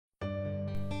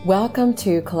Welcome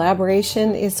to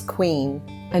Collaboration is Queen,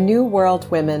 a New World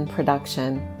Women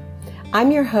production.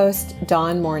 I'm your host,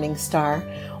 Dawn Morningstar,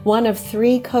 one of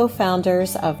 3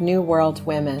 co-founders of New World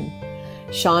Women.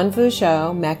 Sean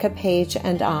Vougeot, Mecca Page,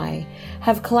 and I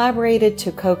have collaborated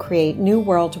to co-create New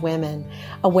World Women,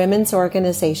 a women's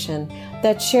organization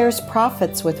that shares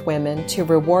profits with women to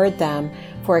reward them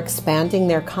for expanding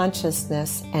their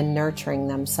consciousness and nurturing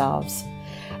themselves.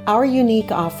 Our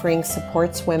unique offering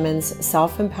supports women's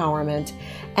self-empowerment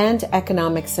and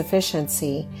economic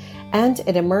sufficiency, and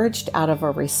it emerged out of a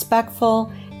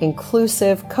respectful,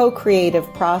 inclusive, co-creative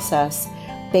process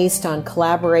based on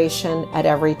collaboration at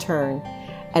every turn.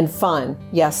 And fun.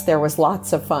 Yes, there was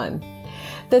lots of fun.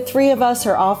 The 3 of us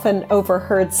are often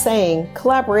overheard saying,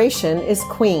 collaboration is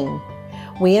queen.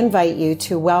 We invite you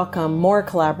to welcome more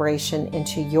collaboration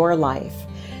into your life,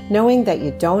 knowing that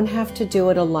you don't have to do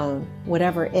it alone,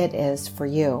 whatever it is for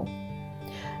you.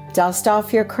 Dust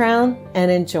off your crown and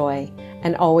enjoy.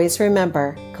 And always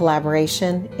remember,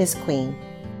 collaboration is queen.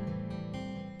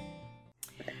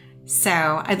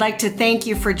 So I'd like to thank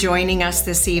you for joining us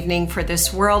this evening for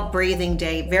this World Breathing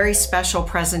Day very special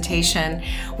presentation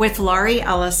with Laurie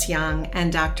Ellis Young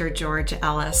and Dr. George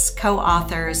Ellis,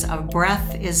 co-authors of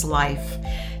Breath is Life,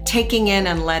 Taking in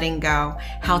and Letting Go,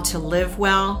 How to Live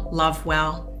Well, Love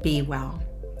Well, Be Well.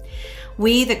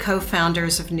 We, the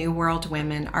co-founders of New World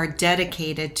Women, are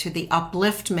dedicated to the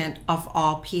upliftment of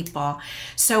all people.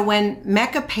 So when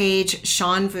Mecca Page,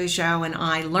 Sean Vougeot, and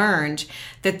I learned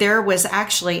that there was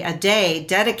actually a day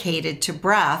dedicated to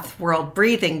breath, World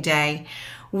Breathing Day,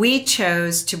 we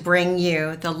chose to bring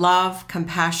you the love,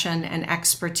 compassion, and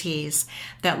expertise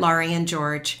that Laurie and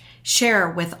George share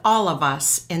with all of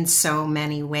us in so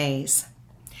many ways.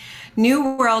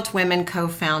 New World Women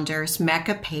co-founders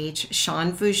Mecca Page,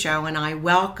 Sean Vougeot, and I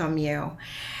welcome you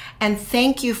and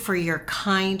thank you for your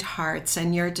kind hearts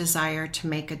and your desire to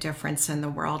make a difference in the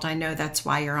world. I know that's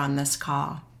why you're on this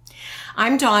call.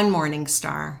 I'm Dawn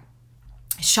Morningstar.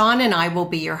 Sean and I will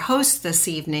be your hosts this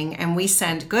evening, and we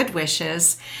send good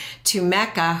wishes to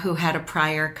Mecca, who had a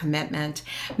prior commitment.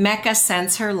 Mecca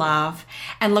sends her love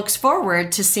and looks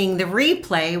forward to seeing the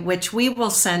replay, which we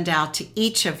will send out to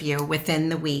each of you within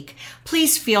the week.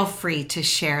 Please feel free to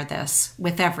share this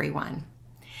with everyone.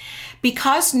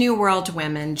 Because New World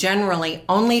Women generally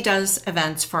only does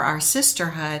events for our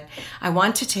sisterhood, I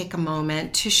want to take a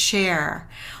moment to share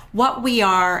what we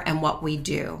are and what we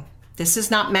do. This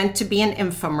is not meant to be an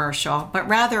infomercial, but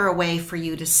rather a way for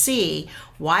you to see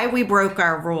why we broke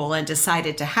our rule and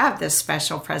decided to have this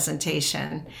special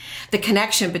presentation, the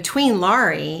connection between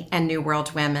Laurie and New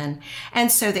World Women,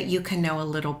 and so that you can know a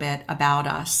little bit about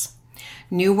us.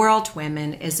 New World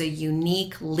Women is a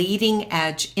unique,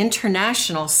 leading-edge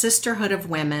international sisterhood of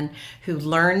women who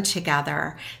learn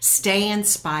together, stay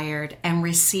inspired, and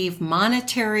receive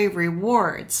monetary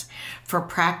rewards for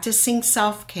practicing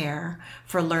self-care,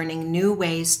 for learning new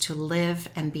ways to live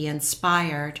and be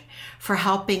inspired, for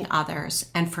helping others,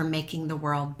 and for making the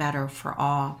world better for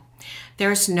all.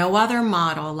 There's no other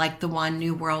model like the one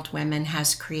New World Women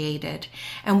has created,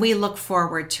 and we look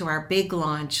forward to our big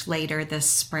launch later this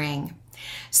spring.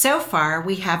 So far,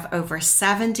 we have over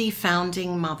 70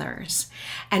 founding mothers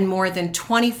and more than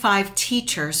 25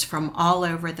 teachers from all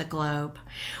over the globe.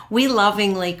 We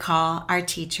lovingly call our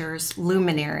teachers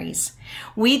luminaries.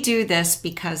 We do this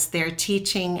because their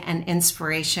teaching and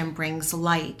inspiration brings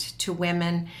light to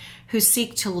women who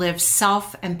seek to live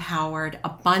self-empowered,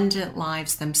 abundant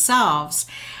lives themselves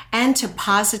and to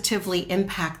positively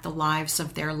impact the lives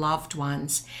of their loved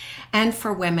ones, and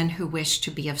for women who wish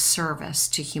to be of service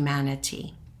to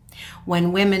humanity.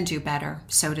 When women do better,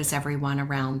 so does everyone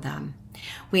around them.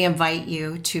 We invite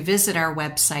you to visit our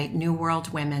website,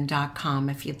 newworldwomen.com,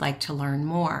 if you'd like to learn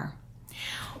more.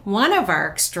 One of our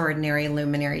extraordinary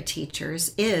luminary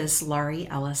teachers is Laurie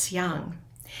Ellis Young.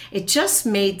 It just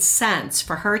made sense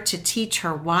for her to teach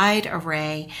her wide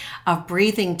array of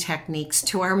breathing techniques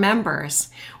to our members.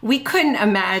 We couldn't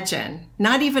imagine,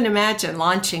 not even imagine,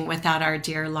 launching without our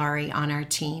dear Laurie on our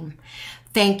team.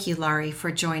 Thank you, Laurie, for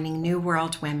joining New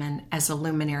World Women as a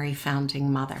luminary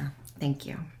founding mother. Thank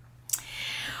you.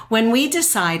 When we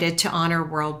decided to honor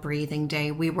World Breathing Day,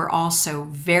 we were also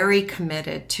very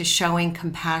committed to showing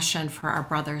compassion for our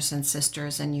brothers and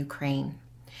sisters in Ukraine,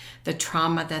 the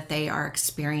trauma that they are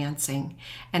experiencing,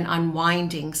 and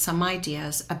unwinding some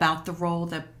ideas about the role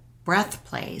that breath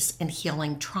plays in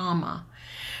healing trauma.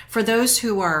 For those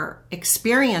who are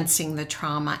experiencing the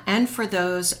trauma and for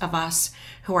those of us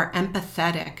who are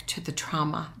empathetic to the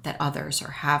trauma that others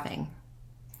are having.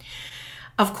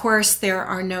 Of course, there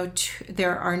are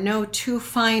no two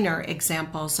finer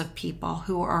examples of people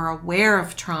who are aware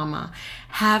of trauma,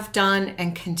 have done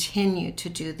and continue to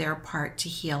do their part to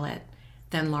heal it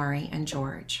than Laurie and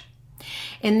George.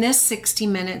 In this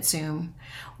 60-minute Zoom,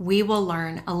 we will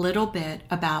learn a little bit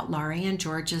about Laurie and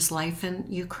George's life in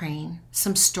Ukraine,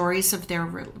 some stories of their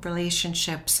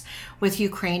relationships with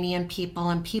Ukrainian people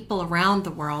and people around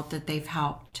the world that they've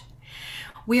helped.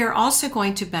 We are also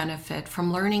going to benefit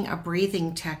from learning a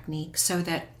breathing technique so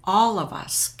that all of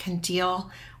us can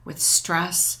deal with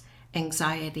stress,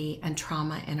 anxiety, and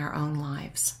trauma in our own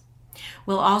lives.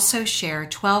 We'll also share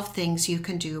 12 things you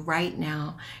can do right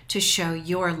now to show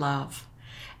your love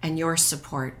and your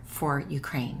support for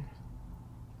Ukraine.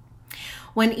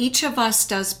 When each of us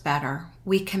does better,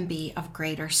 we can be of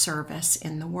greater service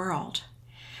in the world.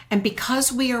 And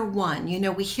because we are one,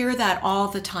 we hear that all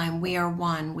the time, we are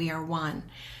one, we are one.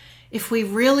 If we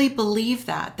really believe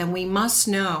that, then we must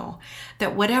know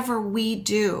that whatever we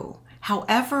do,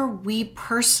 however we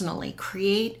personally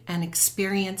create and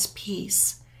experience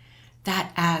peace,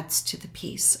 that adds to the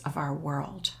peace of our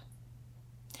world.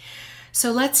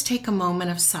 So let's take a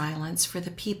moment of silence for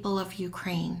the people of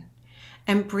Ukraine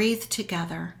and breathe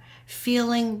together,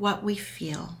 feeling what we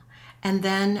feel, and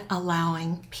then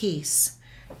allowing peace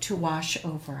to wash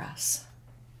over us.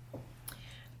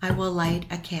 I will light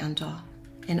a candle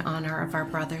in honor of our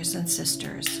brothers and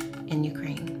sisters in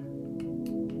Ukraine.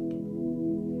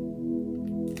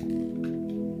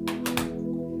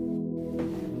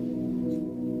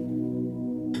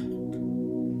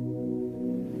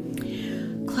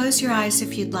 Close your eyes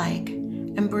if you'd like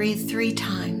and breathe 3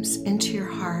 times into your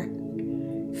heart,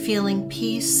 feeling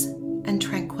peace and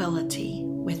tranquility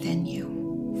within you.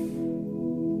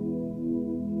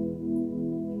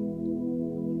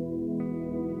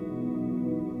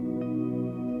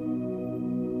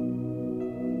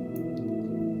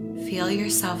 Feel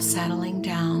yourself settling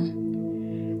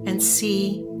down and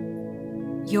see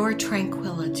your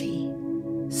tranquility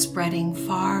spreading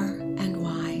far and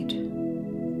wide.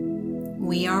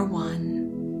 We are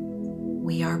one.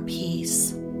 We are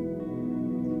peace.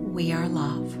 We are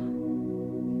love.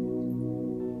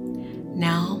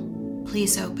 Now,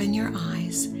 please open your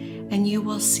eyes and you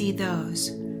will see those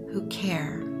who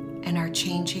care and are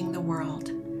changing the world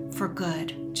for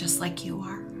good, just like you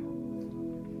are.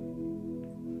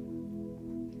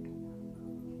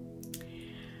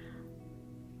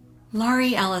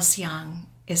 Laurie Ellis Young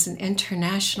is an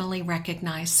internationally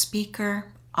recognized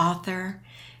speaker, author,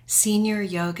 senior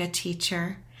yoga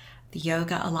teacher, the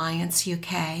Yoga Alliance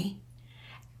UK,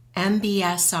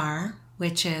 MBSR,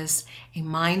 which is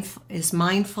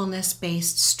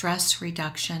mindfulness-based stress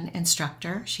reduction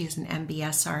instructor. She is an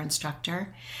MBSR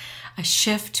instructor, a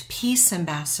Shift Peace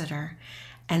ambassador,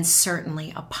 and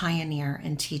certainly a pioneer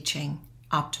in teaching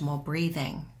optimal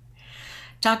breathing.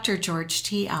 Dr. George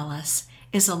T. Ellis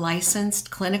is a licensed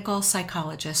clinical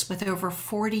psychologist with over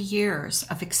 40 years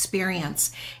of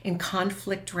experience in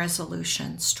conflict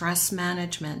resolution, stress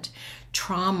management,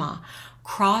 trauma,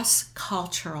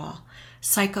 cross-cultural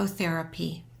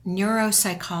psychotherapy,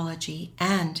 neuropsychology,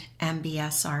 and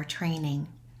MBSR training.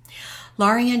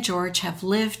 Laurie and George have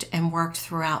lived and worked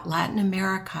throughout Latin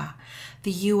America,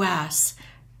 the US,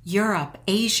 Europe,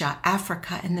 Asia,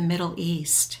 Africa, and the Middle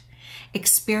East,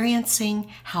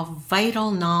 experiencing how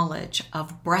vital knowledge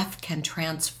of breath can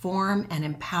transform and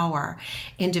empower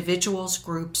individuals,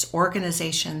 groups,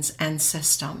 organizations, and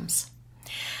systems.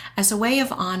 As a way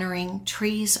of honoring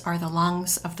trees are the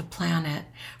lungs of the planet,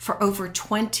 for over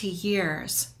 20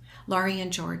 years, Laurie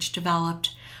and George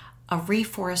developed a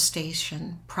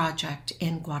reforestation project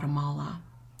in Guatemala.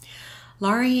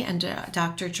 Laurie and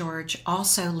Dr. George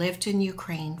also lived in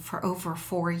Ukraine for over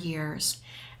 4 years,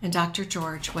 and Dr.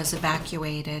 George was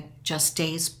evacuated just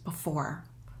days before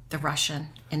the Russian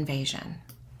invasion.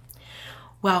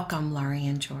 Welcome, Laurie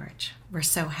and George. We're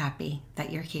so happy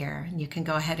that you're here. You can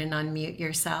go ahead and unmute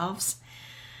yourselves.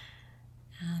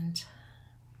 And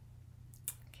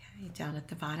okay, down at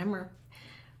the bottom,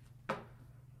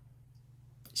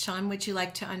 Sean, would you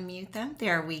like to unmute them?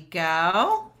 There we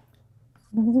go.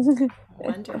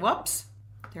 Whoops,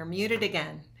 they're muted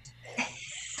again.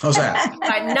 How's that?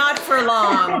 But not for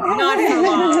long, not for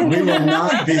long. We will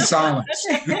not be silenced.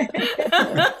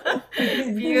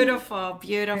 Beautiful,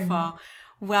 beautiful.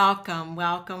 Welcome,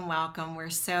 welcome, welcome.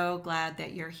 We're so glad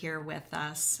that you're here with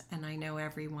us. And I know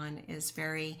everyone is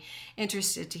very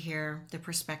interested to hear the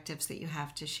perspectives that you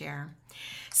have to share.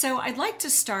 So I'd like to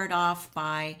start off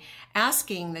by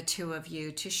asking the two of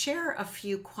you to share a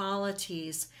few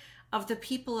qualities of the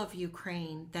people of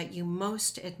Ukraine that you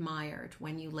most admired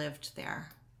when you lived there.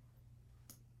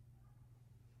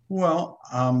 Well,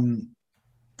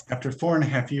 after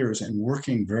 4.5 years and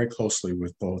working very closely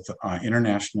with both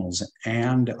internationals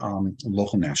and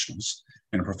local nationals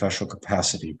in a professional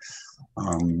capacity,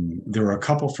 there were a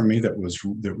couple for me that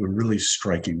were really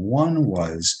striking. One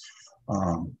was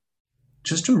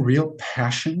just a real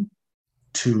passion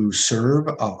to serve,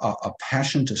 a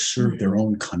passion to serve their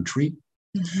own country,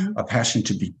 a passion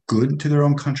to be good to their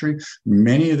own country.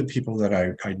 Many of the people that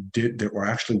I did that were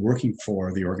actually working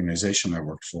for the organization I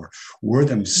worked for were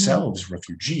themselves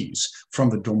refugees from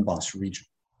the Donbass region.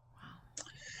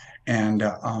 And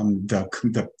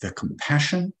the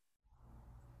compassion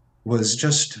was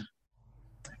just,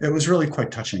 it was really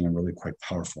quite touching and really quite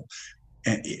powerful.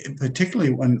 And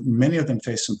particularly when many of them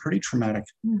faced some pretty traumatic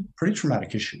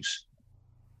issues.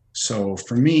 So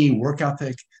for me, work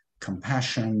ethic,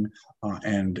 compassion,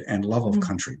 and love of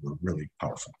country were really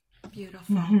powerful.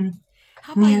 Beautiful.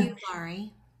 How about you,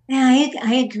 Laurie? Yeah,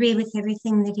 I agree with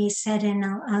everything that he said. And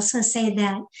I'll also say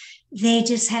that they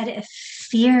just had a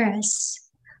fierce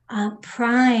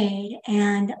pride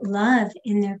and love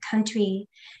in their country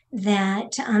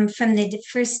that from the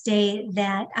first day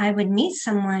that I would meet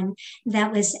someone,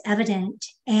 that was evident.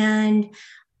 And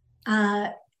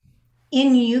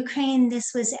in Ukraine,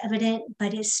 this was evident,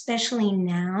 but especially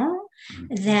now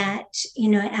that,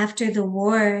 after the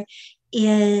war,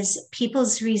 is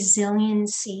people's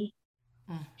resiliency,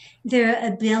 their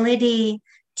ability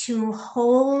to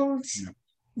hold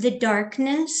the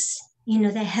darkness,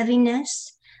 the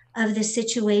heaviness of the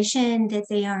situation that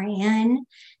they are in,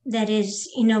 that is,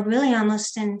 really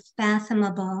almost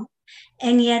unfathomable,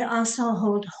 and yet also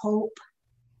hold hope.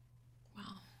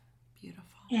 Wow,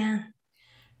 beautiful. Yeah.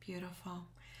 Beautiful.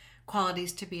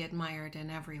 Qualities to be admired in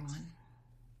everyone.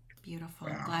 Beautiful.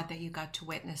 Wow. Glad that you got to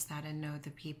witness that and know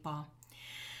the people.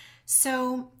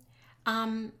 So,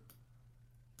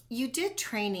 you did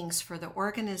trainings for the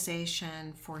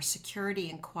Organization for Security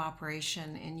and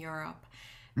Cooperation in Europe,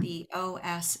 the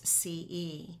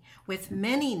OSCE, with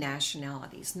many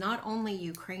nationalities, not only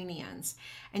Ukrainians.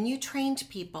 And you trained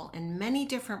people in many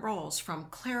different roles, from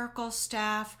clerical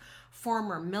staff,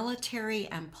 former military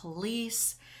and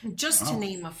police, just to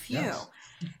name a few. Yes.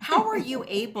 How were you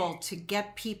able to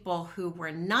get people who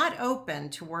were not open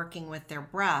to working with their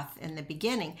breath in the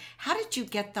beginning? How did you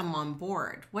get them on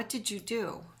board? What did you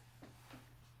do?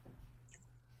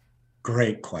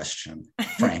 Great question,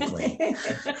 frankly.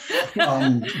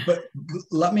 But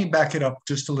let me back it up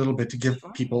just a little bit to give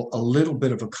people a little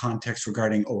bit of a context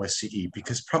regarding OSCE,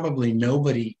 because probably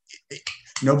nobody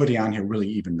on here really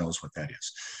even knows what that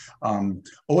is.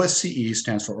 OSCE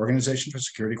stands for Organization for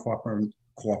Security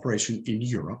Cooperation in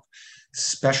Europe,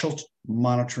 Special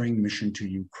Monitoring Mission to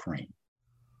Ukraine.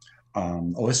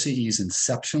 OSCE's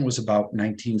inception was about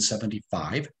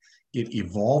 1975. It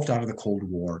evolved out of the Cold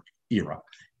War era.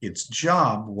 Its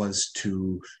job was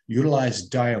to utilize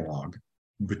dialogue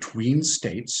between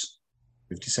states,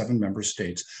 57 member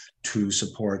states, to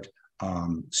support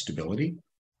stability,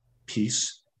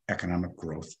 peace, economic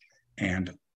growth,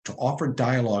 and to offer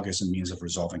dialogue as a means of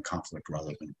resolving conflict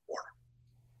rather than war.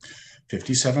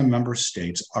 57 member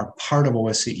states are part of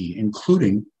OSCE,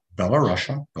 including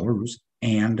Belarus,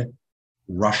 and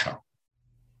Russia.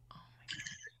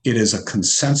 It is a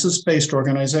consensus-based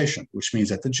organization, which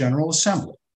means at the General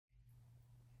Assembly,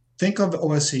 think of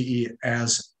OSCE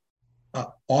as,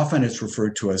 often it's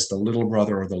referred to as the little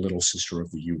brother or the little sister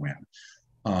of the UN.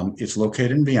 It's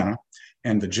located in Vienna,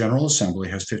 and the General Assembly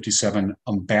has 57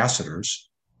 ambassadors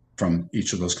from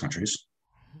each of those countries.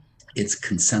 It's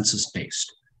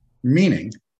consensus-based,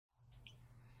 meaning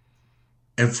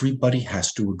everybody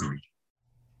has to agree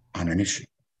on an issue.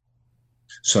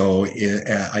 So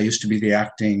I used to be the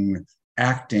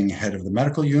acting head of the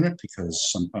medical unit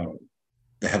because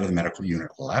the head of the medical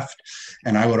unit left,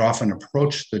 and I would often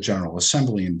approach the General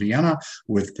Assembly in Vienna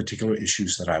with particular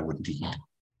issues that I would need,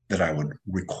 that I would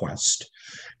request,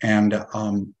 and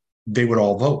they would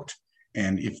all vote.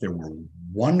 And if there were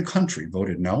one country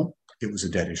voted no, it was a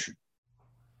dead issue.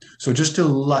 So just to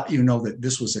let you know that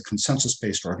this was a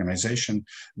consensus-based organization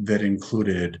that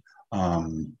included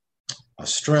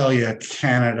Australia,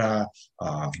 Canada,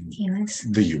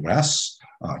 the US,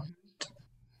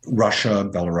 Russia,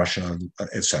 Belarus,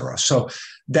 etc. So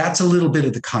that's a little bit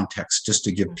of the context, just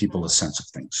to give people a sense of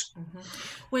things.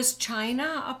 Was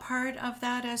China a part of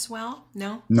that as well?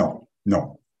 No? No.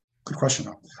 Good question,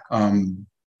 though.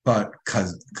 But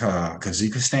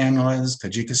Tajikistan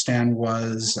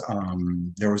was,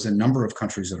 there was a number of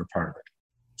countries that are part of it.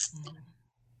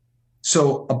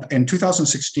 So in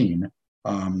 2016,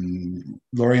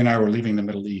 Laurie and I were leaving the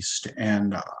Middle East,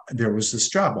 and there was this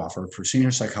job offer for senior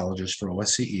psychologist for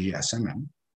OSCE SMM,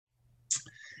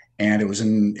 and it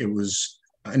was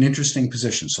an interesting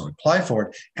position. So I applied for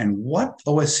it. And what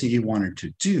OSCE wanted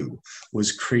to do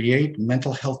was create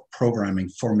mental health programming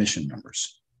for mission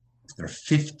members. There are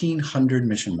 1,500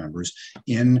 mission members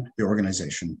in the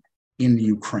organization in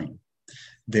Ukraine.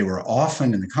 They were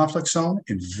often in the conflict zone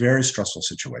in very stressful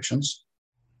situations.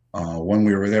 When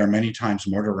we were there, many times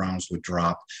mortar rounds would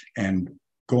drop, and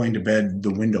going to bed,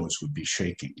 the windows would be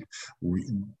shaking.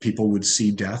 People would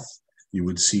see death. You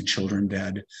would see children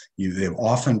dead.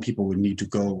 Often people would need to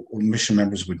go, mission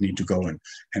members would need to go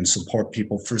and support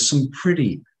people for some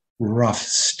pretty rough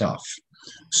stuff.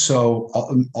 So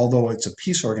although it's a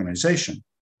peace organization,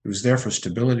 it was there for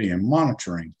stability and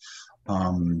monitoring.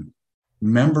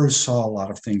 Members saw a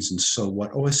lot of things. And so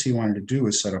what OSCE wanted to do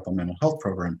is set up a mental health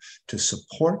program to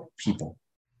support people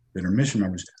that are mission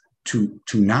members to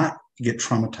not get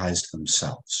traumatized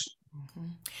themselves. Mm-hmm.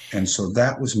 And so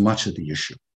that was much of the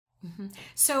issue. Mm-hmm.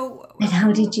 So, and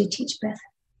how did you teach breath?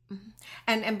 Mm-hmm.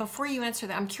 And before you answer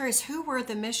that, I'm curious, who were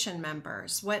the mission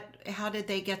members? How did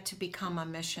they get to become a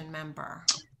mission member?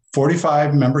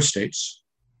 45 member states,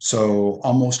 so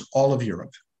almost all of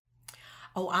Europe.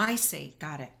 Oh, I see.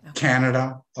 Got it. Okay.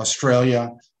 Canada,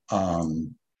 Australia,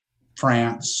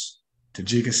 France,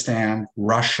 Tajikistan,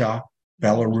 Russia,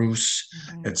 Belarus,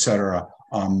 mm-hmm. etc.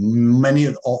 Many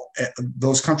of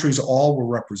those countries all were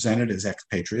represented as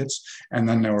expatriates, and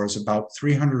then there was about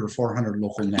 300 or 400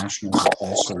 local nationals that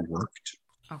also worked.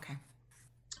 Okay.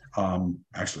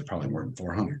 Actually, probably more than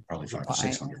 400, probably 500 or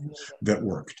 600 that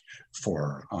worked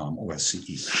for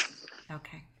OSCE.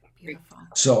 Okay. Beautiful.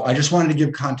 So I just wanted to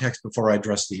give context before I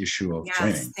address the issue of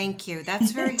training. Yes, thank you.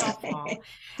 That's very helpful.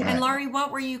 And Laurie,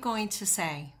 what were you going to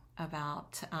say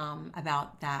about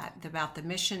that, about the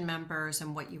mission members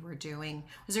and what you were doing?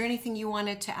 Was there anything you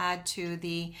wanted to add to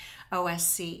the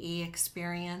OSCE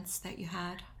experience that you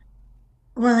had?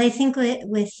 Well, I think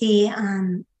with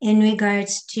the in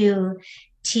regards to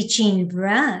teaching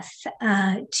breath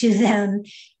to them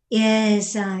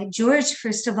is George,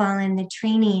 first of all, in the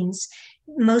trainings.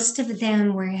 Most of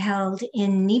them were held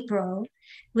in Dnipro,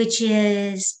 which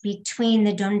is between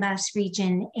the Donbass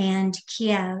region and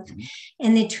Kiev. Mm-hmm.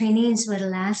 And the trainings would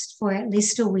last for at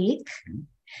least a week.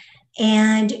 Mm-hmm.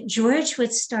 And George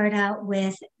would start out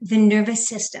with the nervous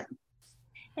system.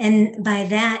 And by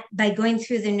going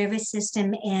through the nervous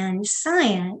system and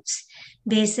science,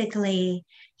 basically,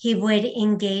 he would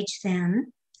engage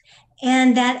them.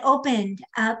 And that opened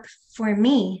up for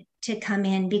me to come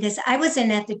in because I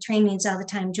wasn't at the trainings all the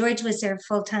time. George was there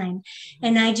full time,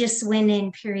 and I just went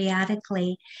in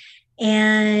periodically.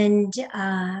 And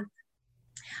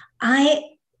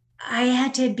I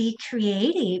had to be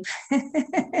creative.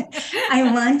 I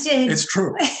wanted. It's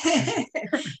true.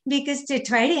 Because to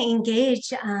try to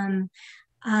engage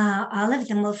all of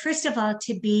them. Well, first of all,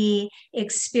 to be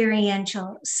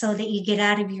experiential so that you get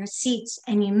out of your seats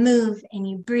and you move and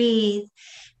you breathe.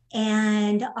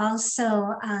 And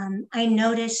also, I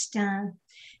noticed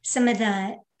some of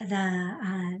the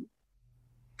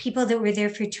people that were there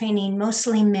for training,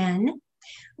 mostly men,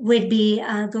 would be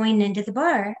going into the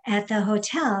bar at the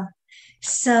hotel.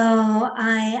 So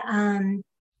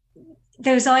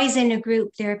there's always in a group,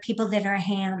 there are people that are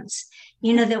hams,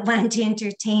 that want to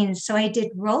entertain. So I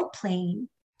did role playing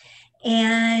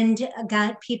and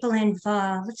got people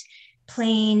involved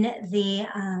playing the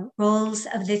roles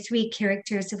of the three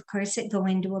characters, of course, that go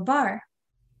into a bar.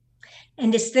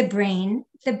 And it's the brain,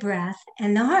 the breath,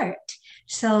 and the heart.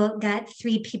 So got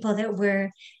three people that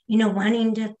were,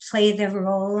 wanting to play the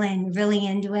role and really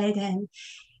into it. And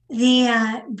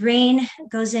the brain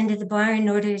goes into the bar and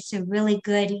orders a really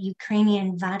good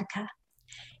Ukrainian vodka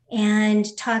and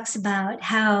talks about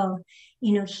how,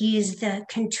 he's the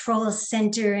control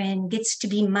center and gets to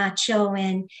be macho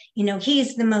and,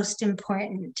 he's the most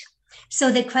important.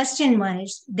 So the question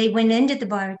was, they went into the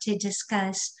bar to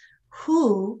discuss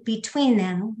who between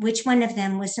them, which one of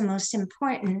them was the most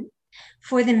important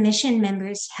for the mission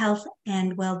members' health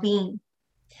and well-being.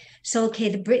 So, okay,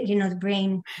 the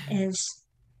brain is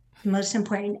the most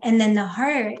important. And then the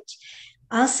heart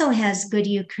also has good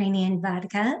Ukrainian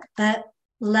vodka, but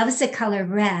loves the color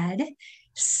red.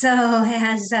 So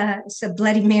has a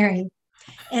Bloody Mary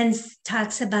and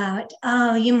talks about,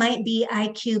 you might be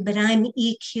IQ, but I'm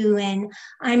EQ and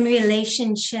I'm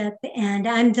relationship and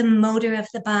I'm the motor of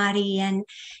the body and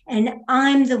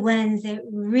I'm the one that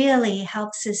really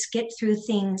helps us get through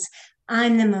things.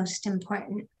 I'm the most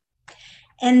important.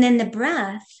 And then the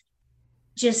breath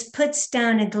just puts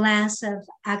down a glass of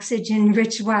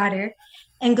oxygen-rich water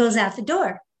and goes out the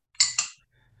door.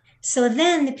 So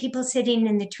then the people sitting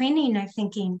in the training are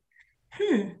thinking,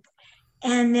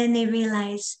 and then they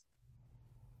realize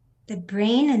the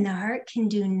brain and the heart can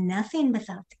do nothing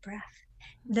without the breath.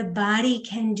 The body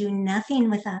can do nothing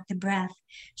without the breath.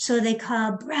 So they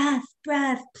call breath,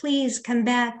 breath, please come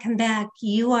back, come back.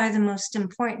 You are the most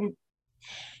important.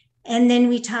 And then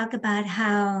we talk about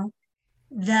how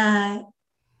the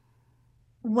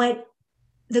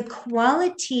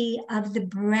quality of the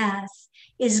breath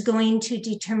is going to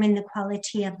determine the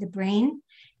quality of the brain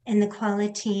and the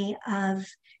quality of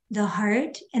the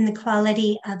heart and the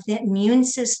quality of the immune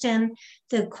system,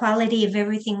 the quality of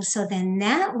everything. So then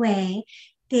that way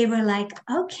they were like,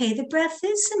 okay, the breath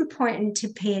is important to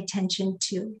pay attention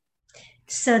to.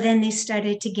 So then they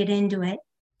started to get into it.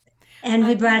 And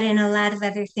we brought in a lot of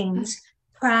other things,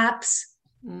 props,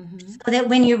 so that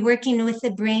when you're working with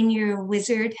the brain, you're a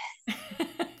wizard.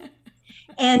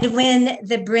 And when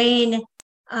the brain,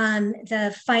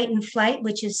 the fight and flight,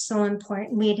 which is so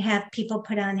important, we'd have people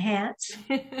put on hats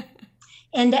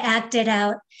and act it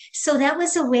out. So that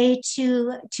was a way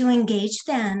to engage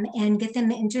them and get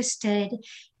them interested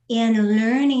in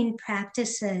learning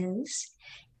practices,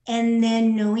 and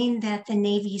then knowing that the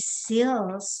Navy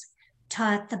SEALs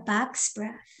taught the box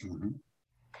breath.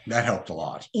 That helped a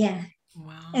lot. Yeah.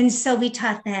 Wow. And so we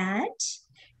taught that.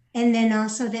 And then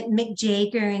also that Mick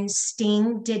Jagger and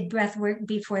Sting did breath work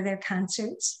before their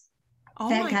concerts. Oh,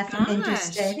 that my got gosh. them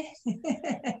interested.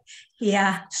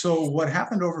 Yeah. So what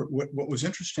happened what was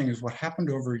interesting is what happened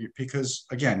over, because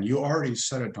again, you already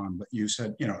said it, Don, but you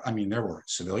said, there were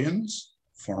civilians,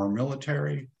 former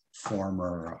military,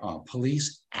 former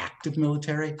police, active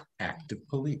military, active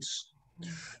police.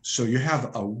 So you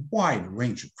have a wide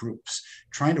range of groups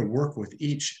trying to work with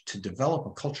each to develop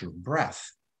a culture of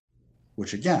breath,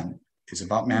 which again is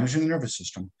about managing the nervous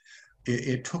system.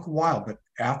 It took a while, but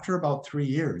after about 3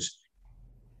 years,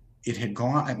 it had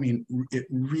gone. It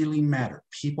really mattered.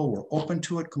 People were open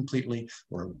to it completely,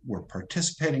 were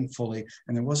participating fully,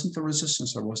 and there wasn't the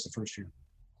resistance there was the first year.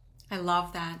 I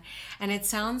love that. And it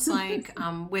sounds like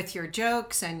with your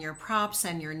jokes and your props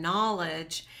and your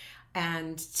knowledge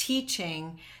and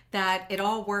teaching, that it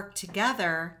all worked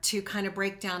together to kind of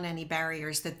break down any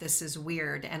barriers that this is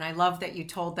weird. And I love that you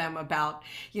told them about,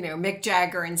 Mick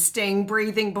Jagger and Sting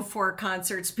breathing before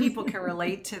concerts. People can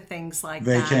relate to things like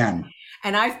that. They can.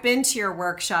 And I've been to your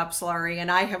workshops, Laurie, and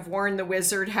I have worn the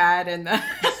wizard hat and the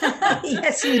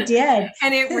Yes, you did.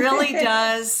 And it really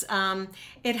does.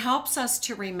 It helps us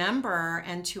to remember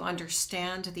and to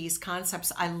understand these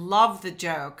concepts. I love the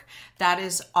joke. That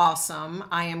is awesome.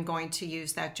 I am going to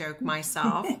use that joke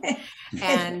myself.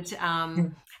 And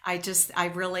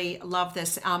I really love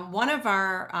this. One of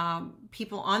our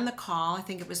people on the call, I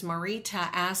think it was Marita,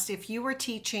 asked if you were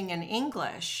teaching in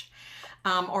English.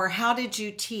 Or how did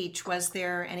you teach? Was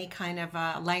there any kind of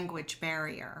a language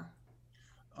barrier?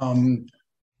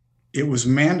 It was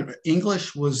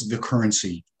English was the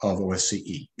currency of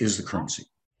OSCE, is the currency.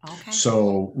 Okay.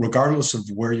 So regardless of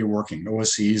where you're working,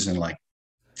 OSCE is in like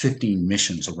 15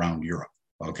 missions around Europe.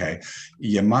 Okay.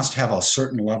 You must have a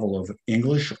certain level of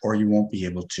English or you won't be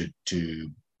able to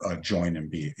join and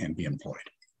be employed.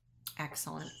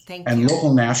 Excellent. Thank you. And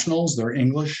local nationals, their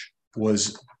English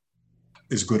was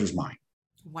as good as mine.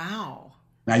 Wow.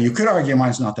 Now you could argue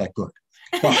mine's not that good,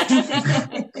 but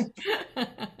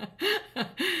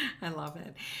I love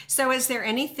it. So is there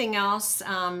anything else,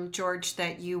 George,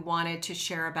 that you wanted to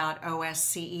share about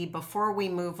OSCE before we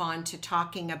move on to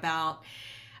talking about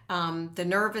the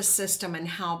nervous system and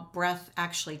how breath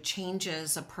actually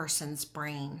changes a person's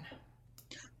brain?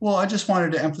 Well, I just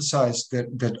wanted to emphasize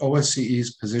that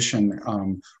OSCE's position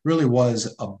really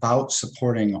was about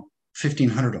supporting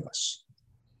 1,500 of us.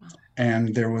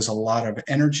 And there was a lot of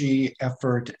energy,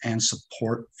 effort, and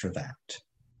support for that.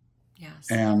 Yes.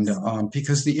 And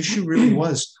because the issue really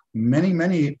was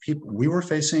many people, we were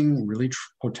facing really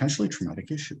potentially traumatic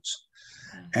issues.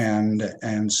 Yes.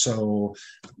 And so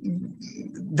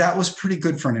that was pretty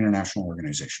good for an international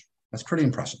organization. That's pretty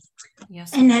impressive.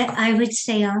 Yes. And I would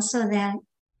say also that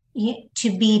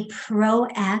to be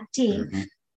proactive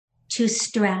to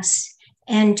stress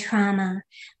and trauma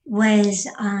was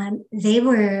they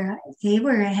were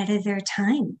ahead of their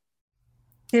time.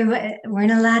 There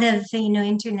weren't a lot of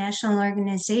international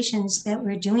organizations that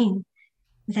were doing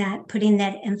that, putting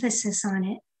that emphasis on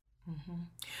it. Mm-hmm.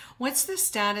 What's the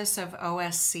status of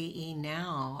OSCE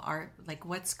now?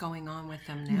 What's going on with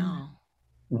them now?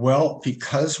 Well,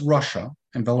 because Russia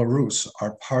and Belarus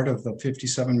are part of the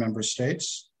 57 member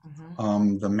states,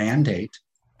 the mandate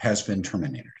has been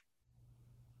terminated.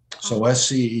 So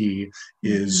OSCE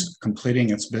is completing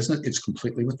its business. It's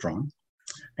completely withdrawn.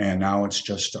 And now it's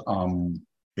just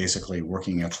basically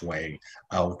working its way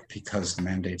out because the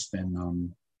mandate's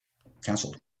been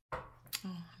canceled. Oh,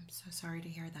 I'm so sorry to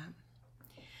hear that.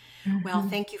 Well,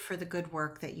 thank you for the good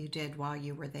work that you did while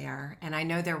you were there. And I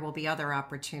know there will be other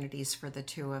opportunities for the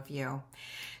two of you.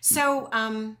 So,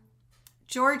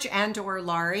 George and or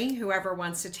Laurie, whoever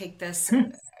wants to take this,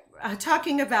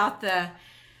 talking about the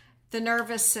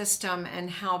nervous system and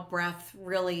how breath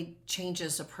really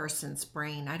changes a person's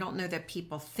brain. I don't know that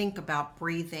people think about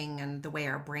breathing and the way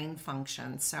our brain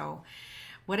functions. So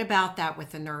what about that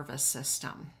with the nervous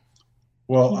system?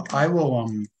 Well, I will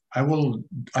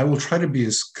try to be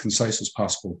as concise as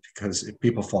possible, because if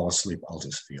people fall asleep, I'll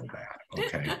just feel bad.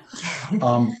 Okay.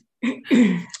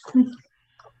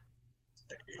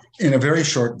 In a very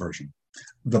short version,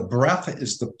 the breath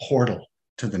is the portal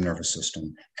to the nervous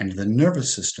system, and the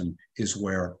nervous system is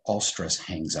where all stress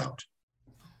hangs out.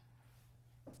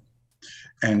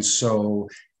 And so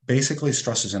basically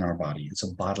stress is in our body. It's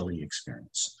a bodily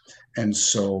experience. And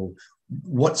so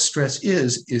what stress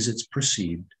is its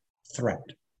perceived threat.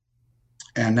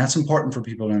 And that's important for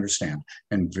people to understand.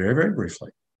 And very, very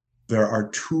briefly, there are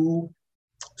two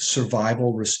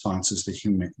survival responses that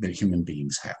human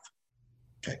beings have.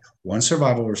 Okay, one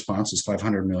survival response is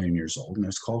 500 million years old, and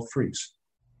it's called freeze.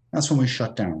 That's when we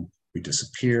shut down, we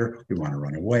disappear, we want to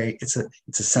run away. It's a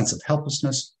sense of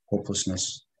helplessness,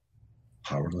 hopelessness,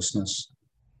 powerlessness.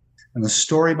 And the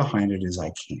story behind it is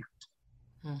I can't.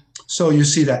 So you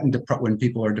see that when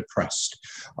people are depressed,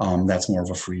 that's more of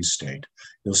a freeze state.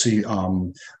 You'll see a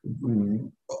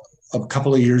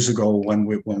couple of years ago when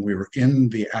we were in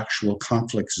the actual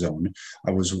conflict zone,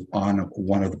 I was on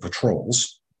one of the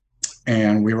patrols,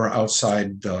 and we were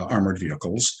outside the armored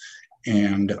vehicles,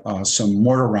 and some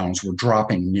mortar rounds were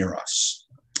dropping near us,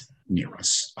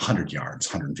 100 yards,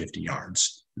 150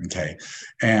 yards, okay?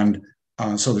 And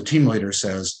so the team leader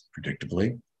says,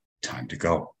 predictably, time to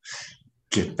go,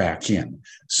 get back in.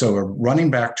 So we're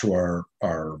running back to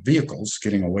our vehicles,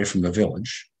 getting away from the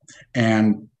village,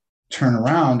 and turn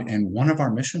around, and one of our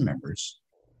mission members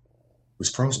was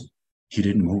frozen. He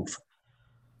didn't move.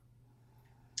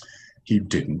 He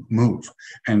didn't move.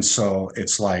 And so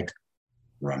it's like,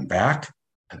 run back,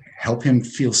 help him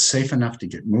feel safe enough to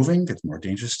get moving. It's more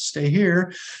dangerous to stay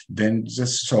here. Then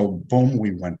just so boom,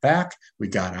 we went back, we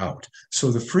got out.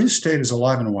 So the freeze state is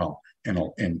alive and well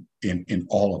in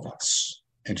all of us.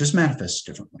 It just manifests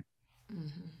differently.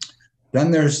 Mm-hmm. Then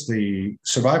there's the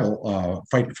survival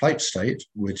fight and flight state,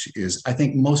 which is, I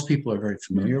think most people are very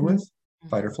familiar with,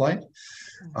 fight or flight.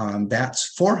 That's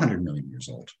 400 million years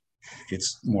old.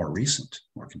 It's more recent,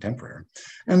 more contemporary.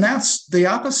 And that's the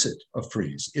opposite of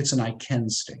freeze. It's an I can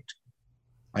state.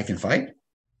 I can fight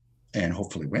and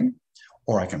hopefully win,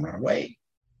 or I can run away,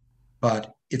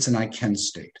 but it's an I can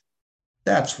state.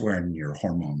 That's when your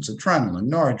hormones, adrenaline,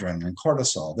 noradrenaline,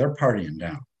 cortisol, they're partying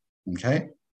down, okay?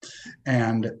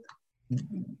 And,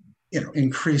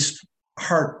 increased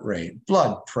heart rate,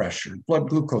 blood pressure, blood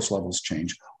glucose levels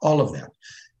change, all of that.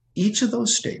 Each of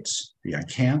those states, the I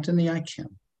can't and the I can,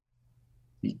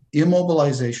 the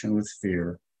immobilization with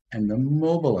fear and the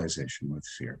mobilization with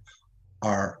fear,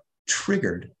 are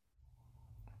triggered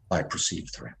by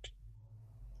perceived threat.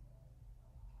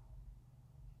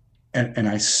 And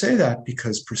I say that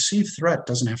because perceived threat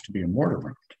doesn't have to be a mortar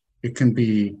round. It can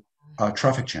be a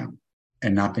traffic jam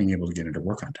and not being able to get into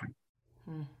work on time.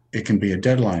 It can be a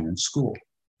deadline in school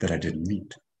that I didn't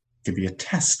meet. It could be a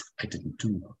test I didn't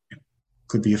do. It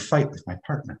could be a fight with my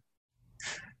partner.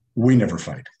 We never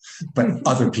fight, but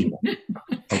other people,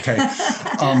 okay?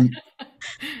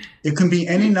 It can be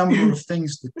any number of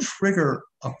things that trigger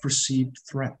a perceived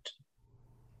threat.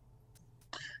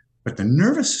 But the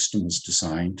nervous system is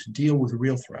designed to deal with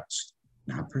real threats,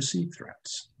 not perceived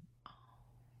threats.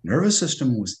 Nervous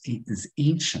system is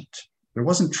ancient. There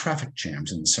wasn't traffic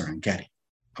jams in the Serengeti,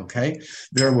 okay?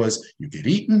 There was, you get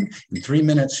eaten, in 3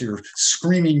 minutes you're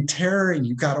screaming terror and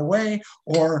you got away,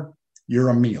 or you're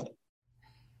a meal.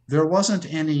 There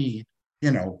wasn't any,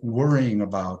 worrying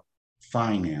about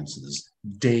finances,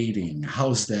 dating,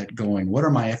 how's that going? What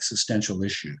are my existential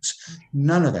issues?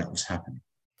 None of that was happening.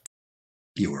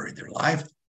 You were either alive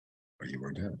or you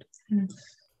were dead.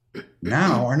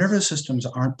 Now, our nervous systems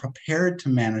aren't prepared to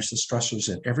manage the stressors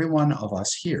that every one of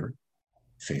us here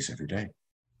face every day.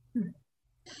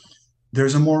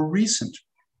 There's a more recent,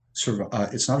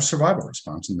 it's not a survival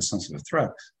response in the sense of a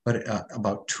threat, but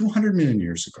about 200 million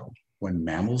years ago, when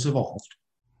mammals evolved,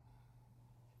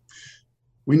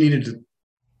 we needed to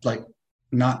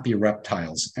not be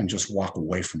reptiles and just walk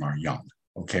away from our young.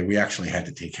 Okay, we actually had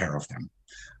to take care of them.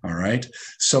 All right.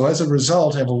 So as a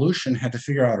result, evolution had to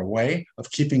figure out a way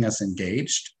of keeping us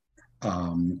engaged,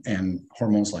 and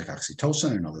hormones like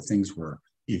oxytocin and other things were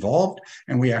evolved,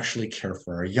 and we actually care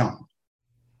for our young,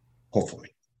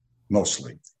 hopefully,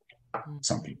 mostly.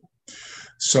 some people.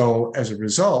 So as a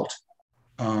result,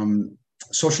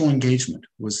 social engagement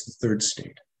was the third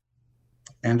state.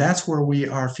 And that's where we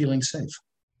are feeling safe.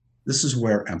 This is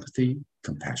where empathy,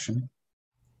 compassion,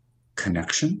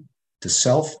 connection to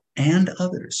self and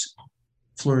others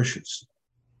flourishes.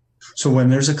 So when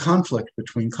there's a conflict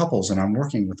between couples and I'm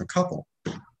working with a couple,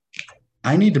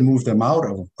 I need to move them out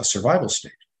of a survival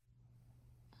state.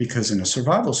 Because in a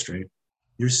survival state,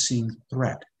 you're seeing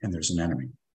threat and there's an enemy.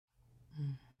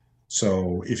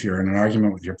 So if you're in an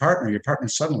argument with your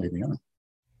partner's suddenly the enemy.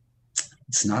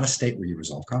 It's not a state where you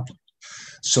resolve conflict.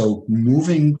 So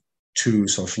moving to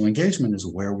social engagement is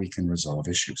where we can resolve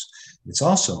issues. It's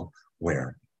also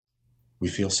where we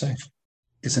feel safe.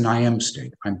 It's an I am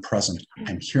state. I'm present.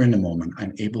 I'm here in the moment.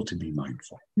 I'm able to be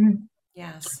mindful.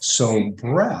 Yes. So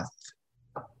breath,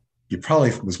 you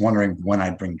probably was wondering when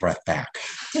I'd bring breath back.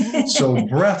 So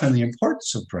breath, and the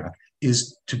importance of breath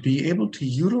is to be able to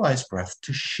utilize breath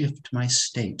to shift my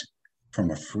state from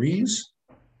a freeze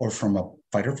or from a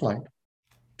fight or flight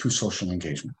to social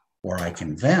engagement, where I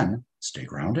can then stay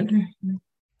grounded.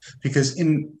 Because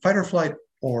in fight or flight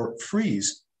or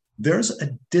freeze, there's a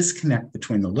disconnect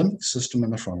between the limbic system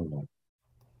and the frontal lobe.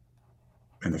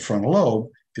 And the frontal lobe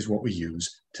is what we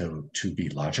use to be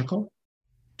logical,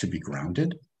 to be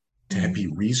grounded, to be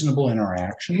reasonable in our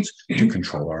actions, to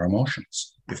control our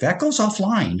emotions. If that goes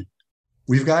offline,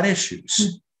 we've got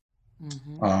issues.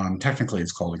 Technically,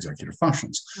 it's called executive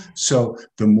functions. So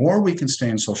the more we can stay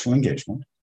in social engagement,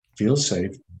 feel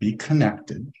safe, be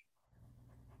connected,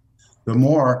 the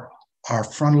more our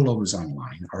frontal lobe is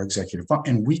online, our executive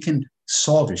function, and we can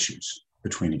solve issues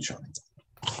between each other.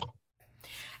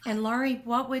 And Laurie,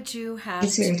 what would you have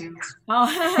Wizard.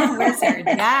 Wizard.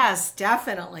 Yes,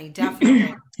 definitely.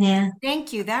 Yeah.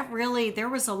 Thank you. There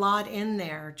was a lot in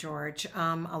there, George,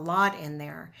 a lot in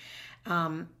there.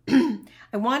 I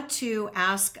want to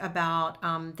ask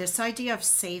about this idea of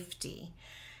safety,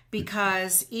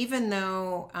 because even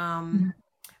though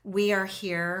we are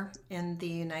here in the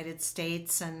United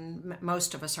States, and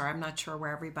most of us are, I'm not sure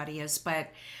where everybody is, but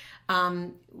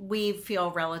we feel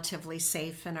relatively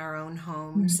safe in our own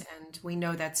homes. And we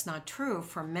know that's not true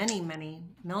for many, many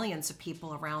millions of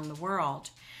people around the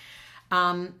world.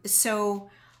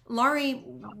 So, Laurie,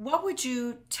 what would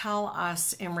you tell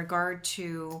us in regard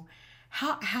to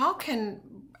how can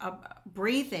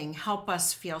breathing help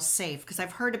us feel safe? Because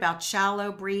I've heard about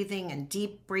shallow breathing and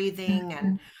deep breathing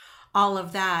and all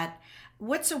of that.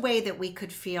 What's a way that we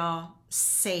could feel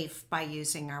safe by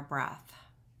using our breath?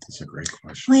 That's a great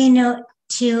question. Well,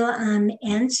 to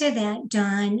answer that,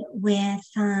 Dawn, with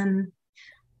an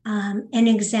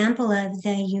example of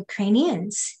the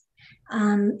Ukrainians,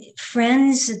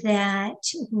 friends that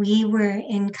we were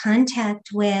in contact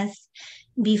with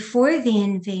before the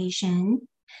invasion,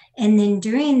 and then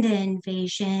during the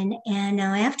invasion, and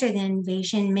now after the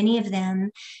invasion, many of them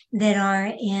that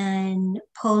are in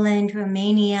Poland,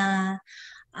 Romania,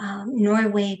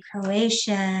 Norway,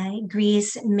 Croatia,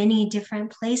 Greece, many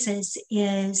different places,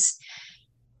 is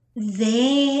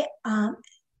the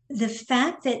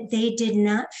fact that they did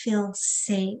not feel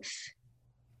safe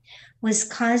was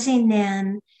causing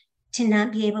them to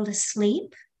not be able to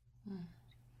sleep,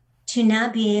 to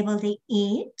not be able to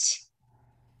eat,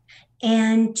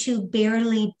 and to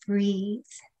barely breathe.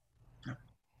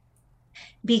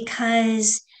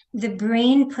 Because the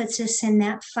brain puts us in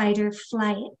that fight or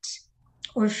flight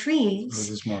or freeze.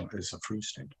 It's a freeze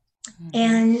state.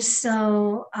 And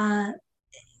so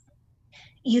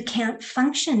you can't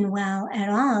function well at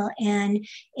all. And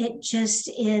it just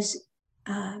is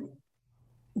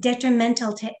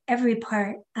detrimental to every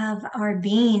part of our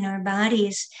being, our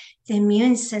bodies, the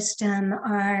immune system,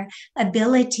 our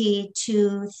ability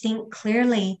to think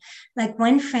clearly. Like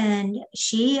one friend,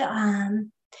 she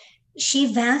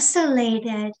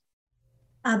vacillated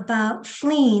about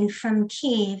fleeing from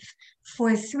Kyiv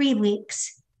for 3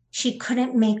 weeks. She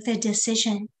couldn't make the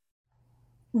decision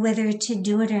whether to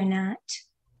do it or not.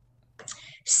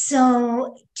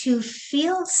 So to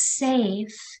feel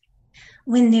safe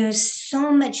when there's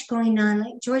so much going on,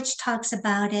 like George talks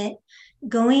about it,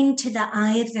 going to the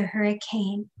eye of the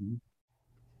hurricane,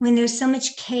 when there's so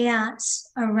much chaos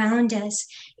around us,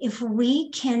 if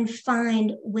we can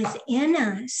find within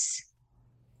us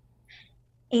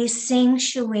a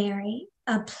sanctuary,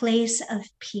 a place of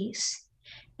peace,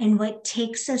 and what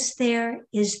takes us there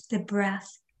is the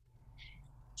breath.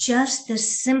 Just the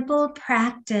simple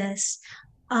practice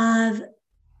of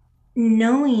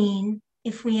knowing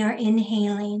if we are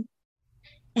inhaling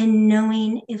and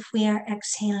knowing if we are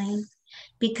exhaling,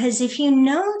 Because if you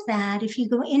know that, if you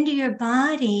go into your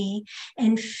body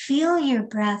and feel your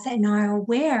breath and are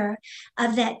aware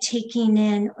of that taking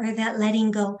in or that letting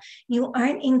go, you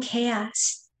aren't in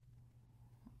chaos.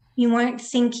 You aren't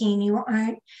thinking,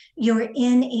 you're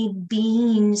in a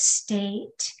being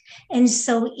state. And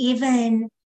so even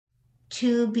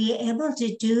to be able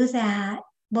to do that,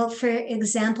 well, for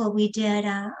example, we did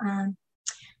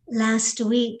last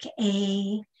week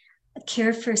a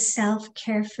Care for Self,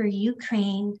 Care for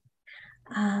Ukraine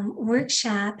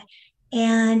workshop.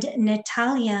 And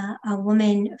Natalia, a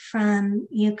woman from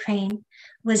Ukraine,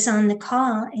 was on the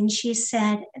call, and she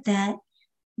said that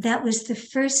that was the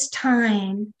first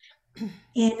time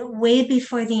in way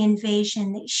before the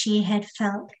invasion that she had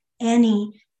felt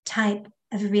any type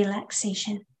of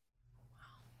relaxation.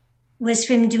 Was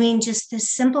from doing just the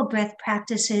simple breath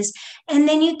practices. And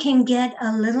then you can get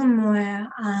a little more,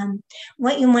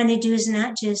 what you want to do is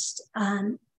not just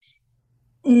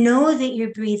know that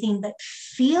you're breathing, but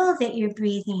feel that you're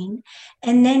breathing,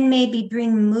 and then maybe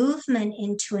bring movement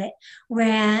into it,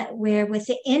 where with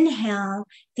the inhale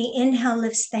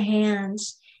lifts the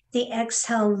hands, the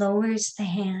exhale lowers the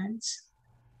hands.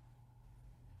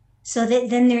 So that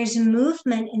then there's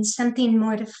movement and something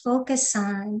more to focus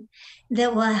on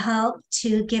that will help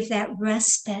to give that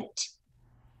respite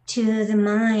to the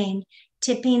mind.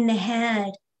 Tipping the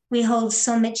head. We hold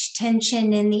so much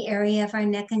tension in the area of our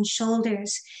neck and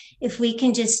shoulders. If we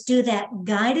can just do that,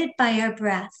 guided by our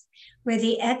breath, where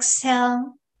the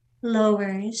exhale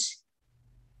lowers,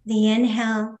 the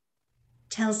inhale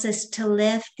tells us to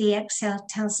lift, the exhale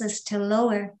tells us to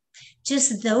lower.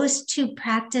 Just those two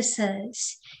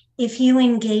practices, if you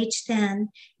engage them,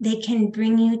 they can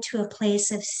bring you to a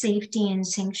place of safety and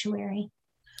sanctuary.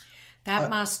 That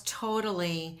must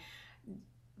totally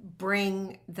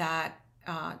bring that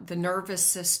the nervous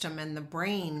system and the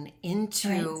brain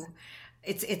into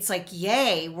it's like,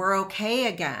 yay, we're okay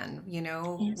again. You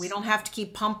know, yes. We don't have to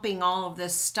keep pumping all of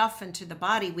this stuff into the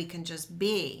body. We can just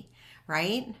be,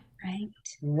 right? Right.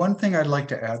 One thing I'd like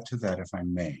to add to that, if I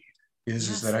may,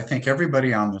 is that I think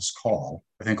everybody on this call,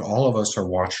 I think all of us are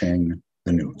watching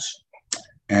the news,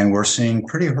 and we're seeing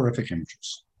pretty horrific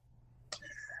images.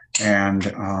 And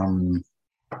a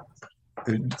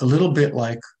little bit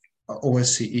like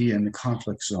OSCE in the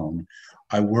conflict zone,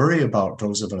 I worry about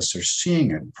those of us who are seeing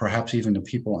it, perhaps even the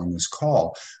people on this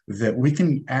call, that we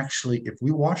can actually, if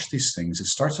we watch these things, it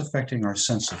starts affecting our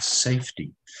sense of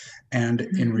safety. And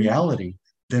in reality,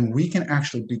 then we can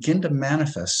actually begin to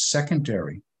manifest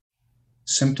secondary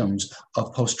symptoms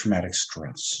of post-traumatic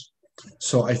stress.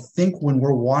 So I think when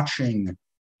we're watching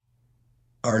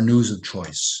our news of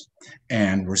choice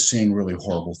and we're seeing really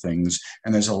horrible things,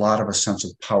 and there's a lot of a sense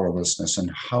of powerlessness, and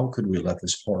how could we let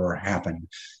this horror happen?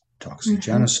 Talks of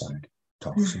genocide,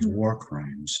 talks of war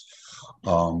crimes.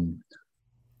 How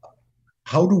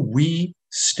do we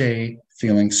stay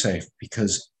feeling safe?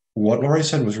 Because what Laurie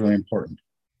said was really important.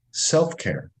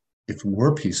 Self-care, if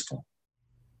we're peaceful,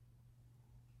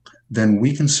 then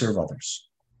we can serve others.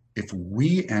 If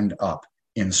we end up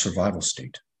in a survival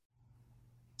state,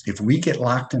 if we get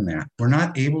locked in that, we're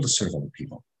not able to serve other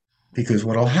people, because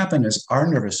what will happen is our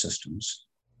nervous systems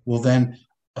will then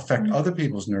affect other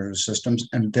people's nervous systems,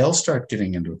 and they'll start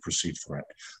getting into a perceived threat.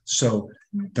 So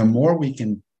the more we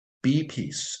can be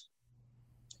peace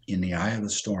in the eye of the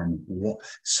storm,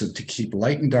 so to keep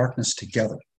light and darkness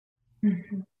together.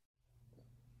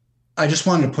 I just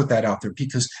wanted to put that out there,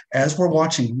 because as we're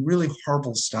watching really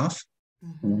horrible stuff,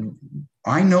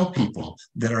 I know people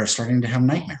that are starting to have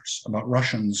nightmares about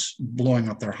Russians blowing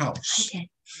up their house.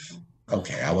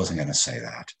 Okay, I wasn't going to say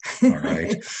that. All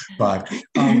right, but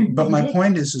my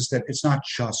point is that it's not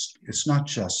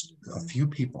just a few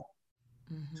people.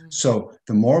 So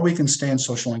the more we can stay in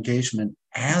social engagement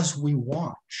as we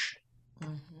watch,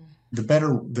 the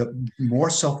better, the more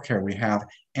self-care we have,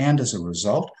 and as a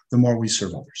result, the more we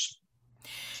serve others.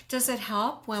 Does it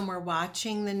help when we're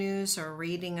watching the news or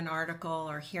reading an article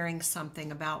or hearing something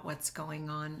about what's going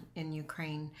on in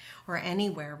Ukraine, or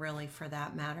anywhere really for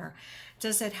that matter?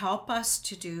 Does it help us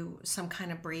to do some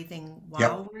kind of breathing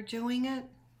while we're doing it?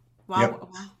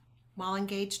 While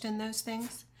engaged in those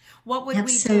things? What would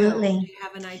we do? Do you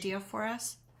have an idea for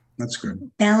us? That's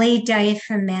good. Belly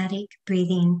diaphragmatic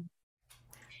breathing.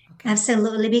 Okay.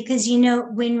 Absolutely. Because, you know,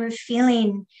 when we're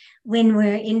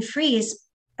in freeze,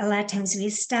 a lot of times we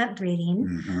stop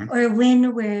breathing, or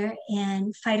when we're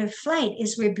in fight or flight,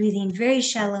 is we're breathing very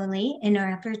shallowly in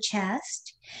our upper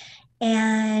chest.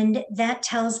 And that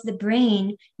tells the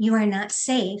brain you are not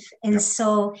safe. And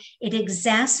so it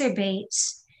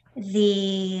exacerbates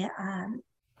the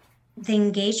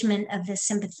engagement of the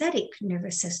sympathetic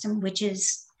nervous system, which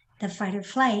is the fight or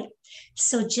flight.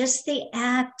 So just the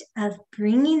act of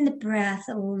bringing the breath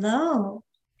low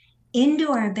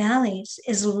into our bellies,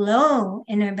 as low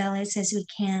in our bellies as we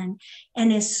can,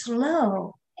 and as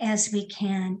slow as we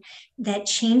can, that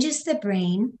changes the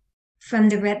brain from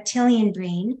the reptilian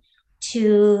brain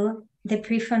to the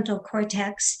prefrontal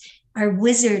cortex, our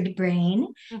wizard brain.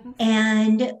 Mm-hmm.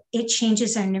 And it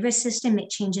changes our nervous system, it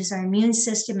changes our immune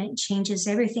system, it changes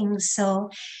everything. So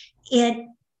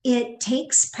it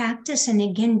takes practice, and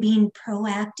again, being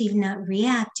proactive, not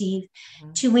reactive,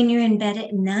 mm-hmm. to when you're in bed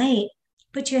at night,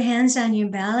 put your hands on your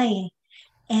belly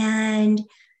and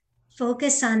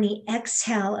focus on the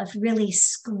exhale of really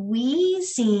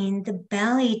squeezing the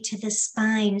belly to the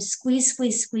spine. Squeeze,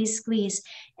 squeeze, squeeze, squeeze.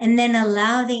 And then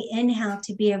allow the inhale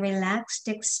to be a relaxed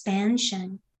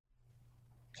expansion.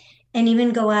 And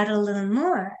even go out a little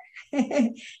more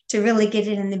to really get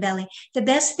it in the belly. The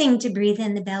best thing to breathe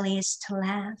in the belly is to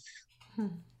laugh.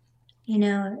 You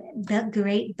know,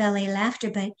 great belly laughter.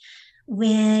 But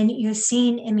when you're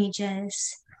seeing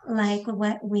images like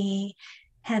what we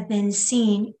have been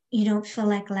seeing, you don't feel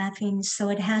like laughing. So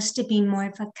it has to be more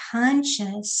of a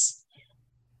conscious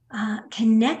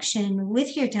connection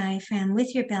with your diaphragm,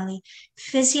 with your belly.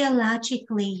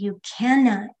 Physiologically, you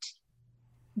cannot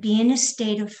be in a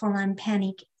state of full-on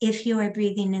panic if you are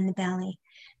breathing in the belly.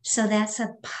 So that's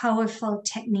a powerful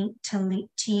technique to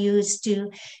use to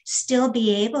still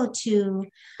be able to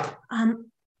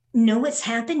know what's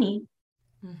happening,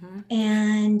 mm-hmm.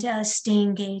 and stay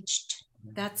engaged.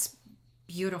 That's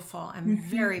beautiful and mm-hmm.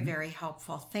 very, very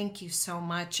helpful. Thank you so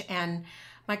much. And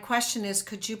my question is,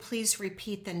 could you please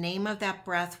repeat the name of that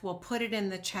breath? We'll put it in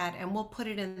the chat, and we'll put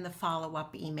it in the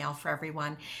follow-up email for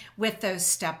everyone with those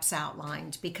steps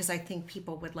outlined, because I think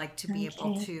people would like to be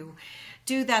able to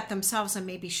do that themselves and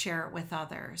maybe share it with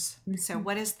others. Mm-hmm. So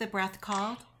what is the breath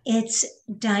called? It's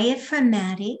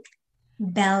diaphragmatic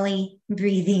belly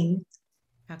breathing.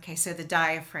 Okay, so the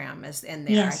diaphragm is in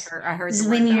there. Yes. I heard the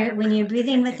when you're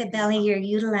breathing with the belly, you're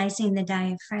utilizing the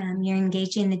diaphragm. You're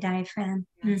engaging the diaphragm.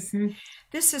 Yes. Mm-hmm.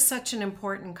 This is such an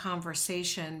important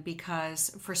conversation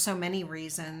because, for so many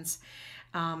reasons,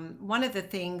 one of the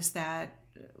things that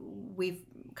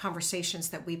conversations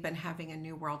that we've been having in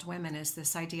New World Women is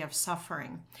this idea of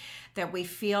suffering, that we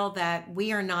feel that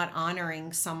we are not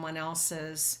honoring someone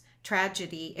else's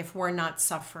tragedy if we're not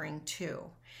suffering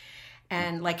too.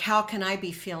 And like, how can I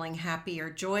be feeling happy or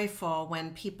joyful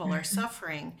when people mm-hmm. are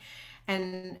suffering?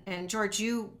 And George,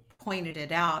 you pointed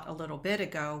it out a little bit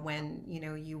ago when,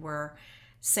 you were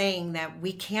saying that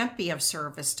we can't be of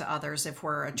service to others if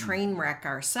we're a train wreck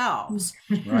ourselves.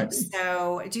 Right.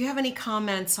 So do you have any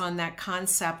comments on that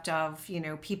concept of,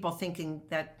 people thinking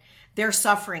that their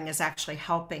suffering is actually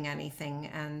helping anything?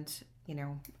 And,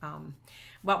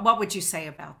 what would you say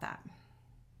about that?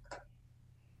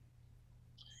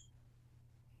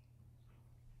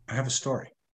 I have a story,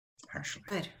 actually.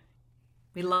 Good.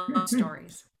 We love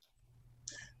stories.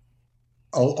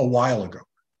 A while ago,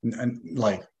 and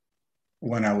like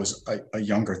when I was a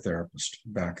younger therapist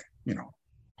back,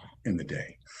 in the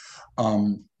day,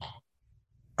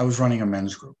 I was running a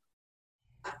men's group,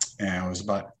 and it was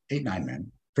about 8, 9 men,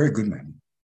 very good men,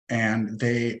 and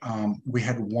we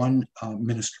had one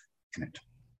minister in it,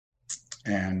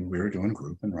 and we were doing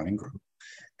group and running group,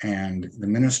 and the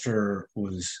minister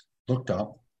looked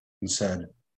up and said,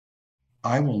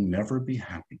 "I will never be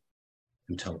happy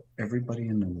until everybody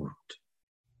in the world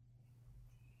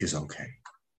is okay."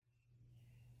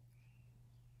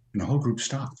 And the whole group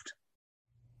stopped.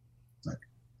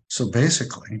 So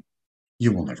basically,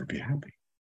 you will never be happy.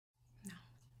 No.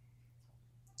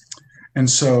 And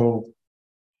so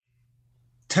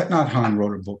Thich Nhat Hanh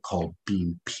wrote a book called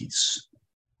Being Peace.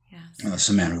 Yes. It's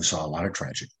a man who saw a lot of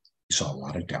tragedy. He saw a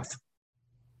lot of death.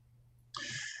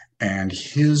 And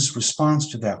his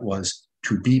response to that was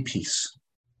to be peace,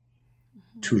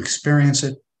 mm-hmm. to experience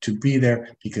it, to be there,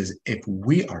 because if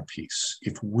we are peace,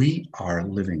 if we are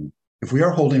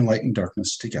holding light and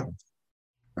darkness together,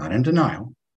 not in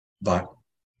denial, but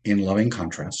in loving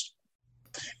contrast,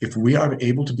 if we are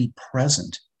able to be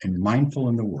present and mindful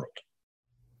in the world,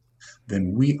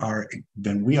 then we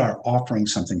are offering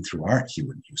something through he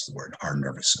wouldn't use the word, our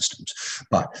nervous systems,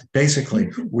 but basically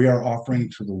we are offering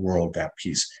to the world that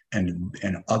peace, and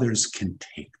others can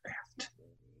take that.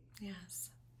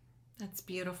 Yes, that's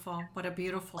beautiful. What a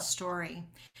beautiful story.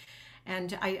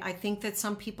 And I think that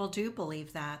some people do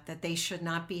believe that they should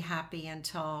not be happy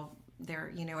until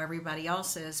they're, everybody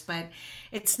else is, but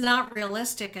it's not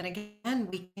realistic. And again,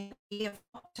 we can't be of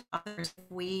help to others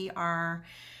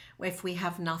if we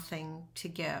have nothing to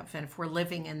give, and if we're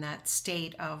living in that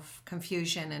state of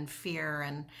confusion and fear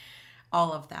and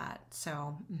all of that.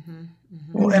 So,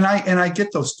 well, and I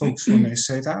get those folks when they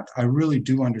say that. I really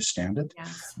do understand it.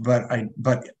 yes. But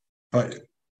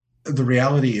the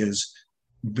reality is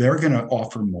they're going to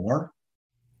offer more.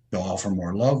 They'll offer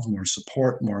more love, more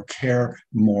support, more care,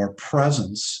 more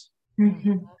presence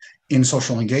in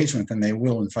social engagement than they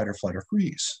will in fight or flight or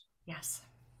freeze. Yes.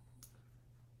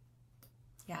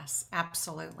 Yes,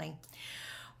 absolutely.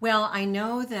 Well, I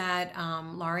know that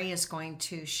Laurie is going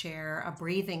to share a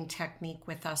breathing technique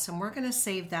with us, and we're going to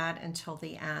save that until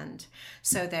the end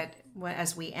so that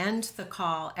as we end the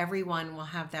call, everyone will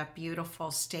have that beautiful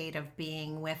state of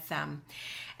being with them.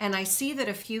 And I see that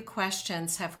a few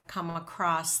questions have come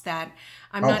across that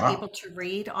I'm not able to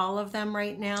read all of them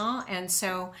right now. And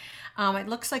so it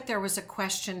looks like there was a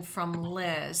question from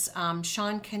Liz.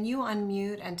 Sean, can you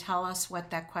unmute and tell us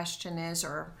what that question is,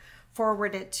 or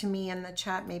forward it to me in the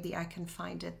chat? Maybe I can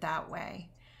find it that way.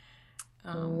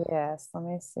 Yes, let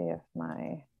me see if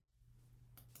my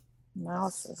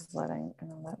mouse is let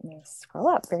me scroll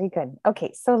up. Very good.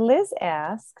 Okay, so Liz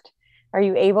asked, are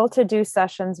you able to do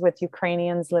sessions with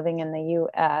Ukrainians living in the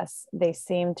US? They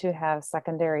seem to have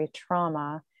secondary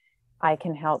trauma. I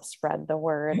can help spread the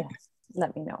word.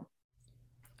 Let me know.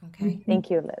 Okay. Thank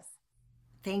you, Liz.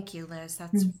 Thank you, Liz.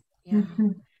 That's, yeah.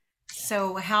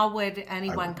 So how would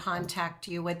anyone contact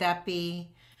you? Would that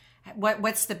be,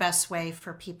 what's the best way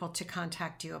for people to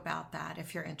contact you about that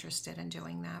if you're interested in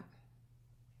doing that?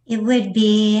 It would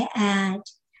be at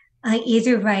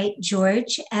either write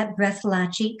George at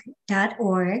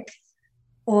breathlogic.org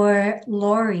or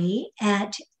Laurie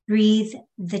at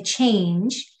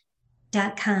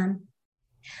breathethechange.com.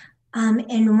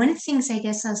 And one of the things I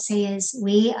guess I'll say is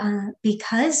we,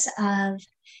 because of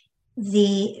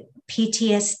the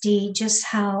PTSD, just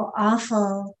how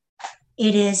awful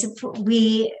it is.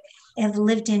 We have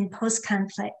lived in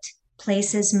post-conflict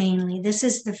places mainly. This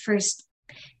is the first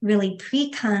really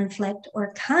pre-conflict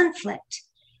or conflict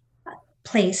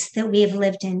place that we have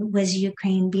lived in was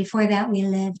Ukraine. Before that, we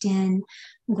lived in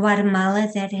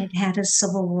Guatemala that had had a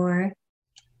civil war,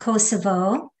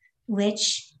 Kosovo,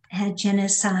 which had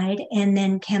genocide, and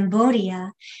then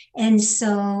Cambodia. And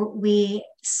so we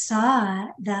saw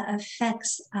the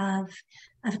effects of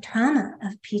trauma,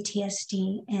 of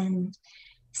PTSD and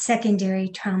secondary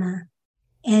trauma.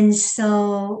 And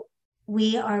so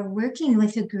we are working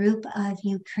with a group of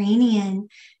Ukrainian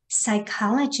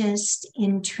psychologists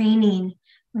in training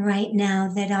right now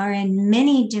that are in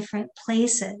many different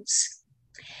places.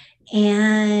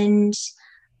 And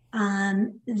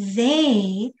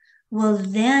they will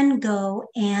then go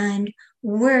and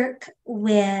work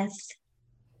with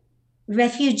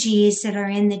refugees that are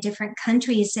in the different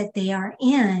countries that they are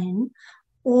in,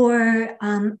 or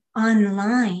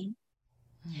online.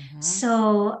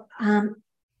 So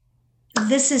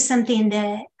this is something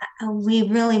that we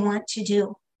really want to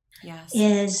do. Yes.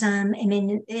 Is I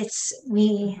mean, it's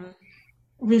we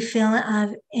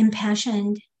feel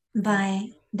impassioned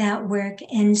by that work,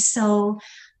 and so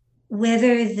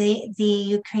whether the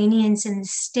Ukrainians in the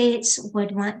States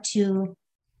would want to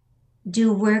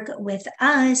do work with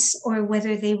us, or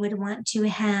whether they would want to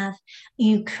have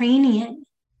Ukrainian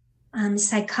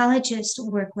psychologists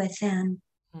work with them,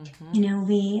 you know,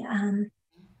 we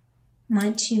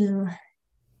want to.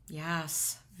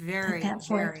 Yes, very,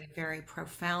 very, very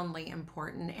profoundly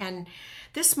important. And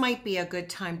this might be a good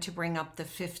time to bring up the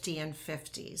 50 and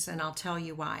 50s, and I'll tell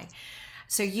you why.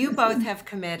 So you both have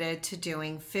committed to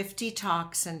doing 50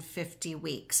 talks in 50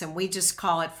 weeks, and we just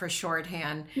call it for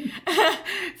shorthand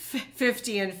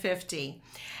 50 and 50.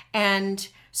 And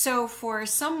so for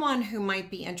someone who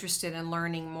might be interested in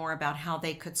learning more about how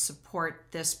they could support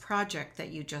this project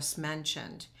that you just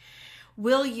mentioned,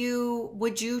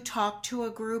 would you talk to a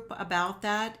group about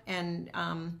that? And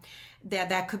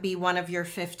that could be one of your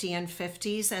 50 and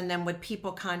 50s, and then would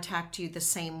people contact you the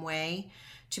same way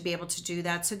to be able to do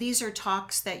that? So these are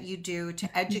talks that you do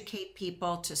to educate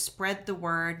people, to spread the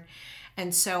word,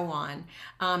 and so on.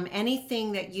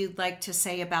 Anything that you'd like to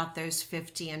say about those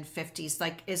 50 and 50s?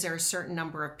 Like, is there a certain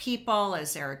number of people?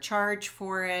 Is there a charge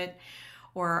for it?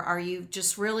 Or are you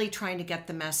just really trying to get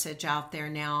the message out there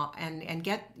now and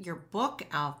get your book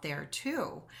out there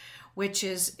too, which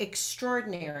is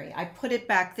extraordinary. I put it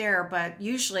back there, but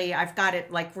usually I've got it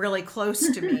like really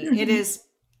close to me. It is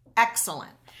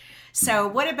excellent. So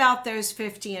what about those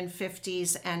 50 and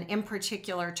 50s, and in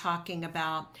particular talking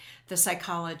about the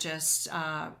psychologists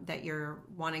that you're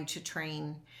wanting to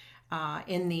train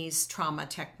in these trauma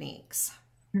techniques?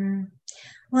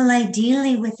 Well,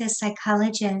 ideally with the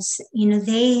psychologists, you know,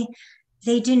 they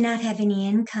do not have any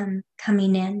income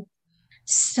coming in.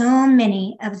 So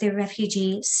many of the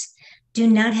refugees do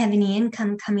not have any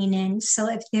income coming in. So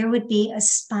if there would be a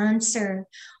sponsor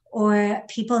or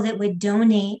people that would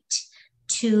donate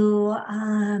to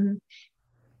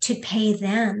pay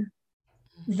them,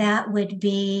 that would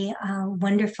be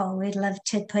wonderful. We'd love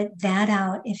to put that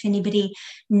out. If anybody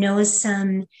knows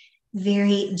some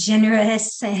very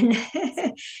generous and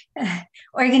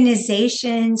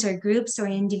organizations or groups or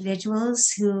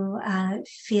individuals who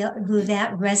feel who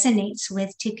that resonates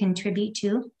with to contribute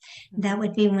to, that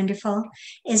would be wonderful.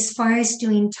 As far as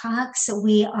doing talks,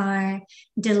 we are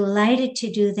delighted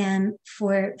to do them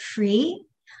for free.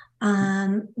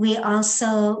 We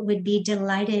also would be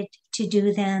delighted to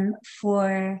do them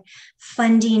for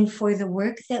funding for the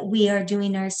work that we are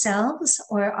doing ourselves,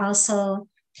 or also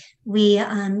we,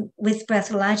 with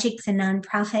Breathologic, the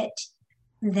nonprofit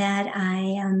that I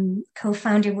am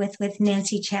co-founder with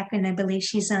Nancy Chapman, I believe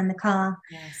she's on the call.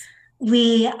 Yes.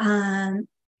 We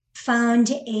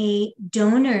found a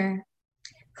donor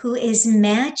who is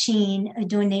matching a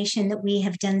donation that we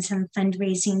have done some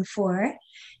fundraising for.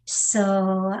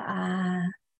 So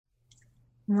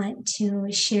want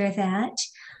to share that.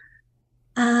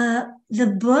 The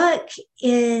book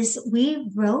is, we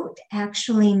wrote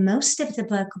actually most of the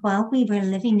book while we were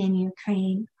living in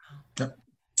Ukraine. Yep.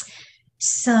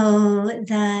 So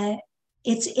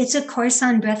it's a course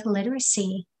on breath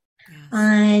literacy, yes,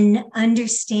 on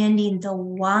understanding the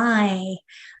why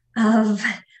of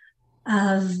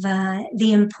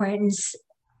the importance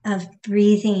of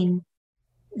breathing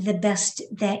the best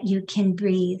that you can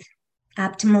breathe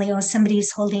optimally. Oh,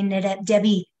 somebody's holding it up.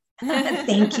 Debbie,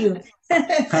 thank you.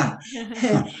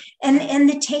 and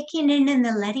the taking in and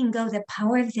the letting go, the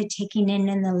power of the taking in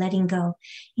and the letting go,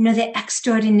 you know, the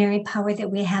extraordinary power that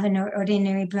we have in our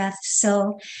ordinary breath.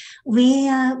 So we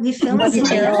feel it's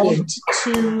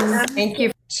a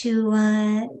gift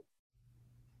to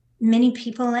many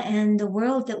people and the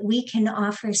world that we can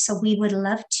offer. So we would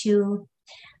love to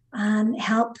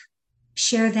help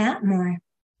share that more.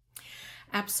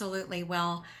 Absolutely.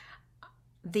 Well,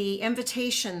 the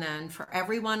invitation then for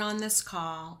everyone on this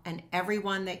call and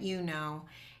everyone that you know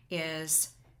is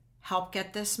help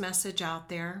get this message out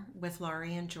there with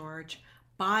Laurie and George.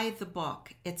 Buy the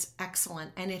book. It's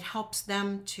excellent, and it helps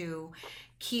them to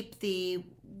keep the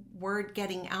word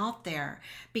getting out there,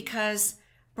 because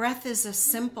breath is a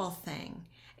simple thing.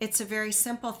 It's a very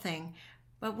simple thing,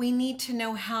 but we need to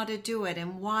know how to do it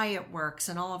and why it works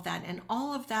and all of that. And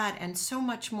all of that and so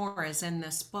much more is in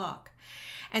this book.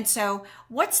 And so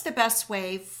what's the best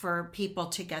way for people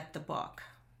to get the book?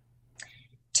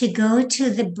 To go to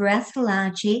the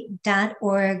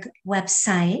breathologic.org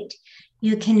website.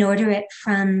 You can order it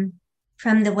from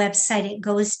the website. It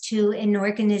goes to an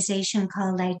organization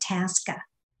called Itasca.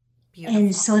 Beautiful.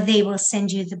 And so they will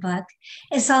send you the book.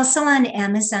 It's also on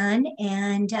Amazon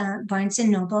and Barnes and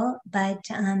Noble. But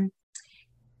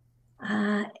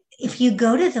if you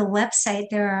go to the website,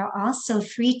 there are also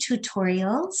free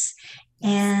tutorials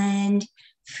and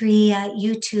free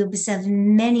YouTubes of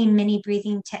many, many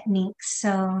breathing techniques.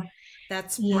 So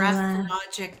that's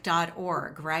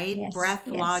breathologic.org, right? Yes,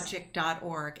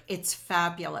 breathologic.org. Yes. It's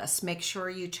fabulous. Make sure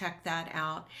you check that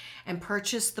out and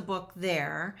purchase the book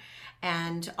there.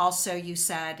 And also, you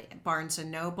said Barnes &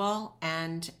 Noble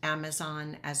and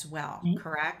Amazon as well,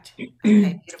 correct? Okay,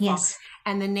 beautiful. Yes.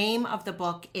 And the name of the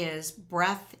book is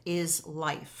Breath is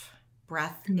Life.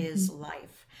 Breath is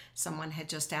Life. Someone had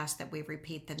just asked that we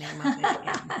repeat the name of it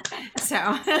again.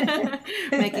 So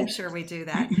making sure we do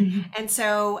that. And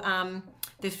so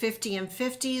the 50 and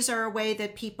 50s are a way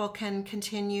that people can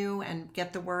continue and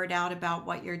get the word out about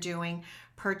what you're doing,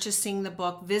 purchasing the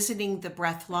book, visiting the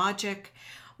Breathologic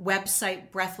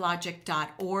website,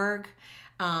 breathologic.org.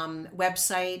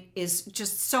 Website is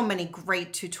just so many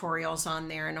great tutorials on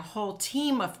there and a whole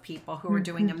team of people who are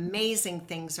doing amazing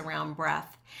things around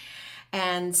breath.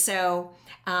 And so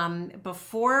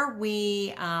before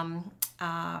we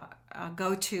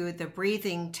go to the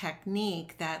breathing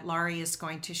technique that Laurie is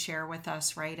going to share with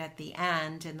us right at the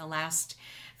end in the last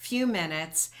few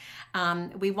minutes,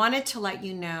 we wanted to let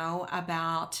you know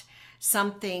about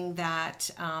something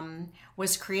that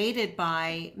was created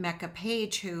by Mecca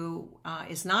Page, who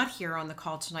is not here on the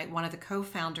call tonight, one of the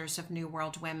co-founders of New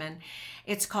World Women.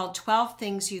 It's called 12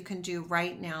 Things You Can Do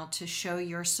Right Now to Show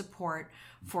Your Support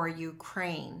for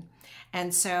Ukraine.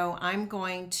 And so I'm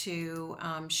going to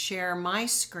share my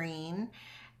screen,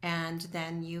 and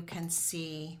then you can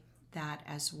see that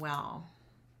as well.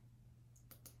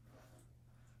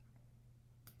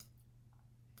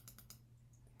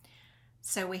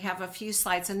 So we have a few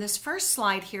slides. And this first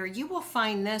slide here, you will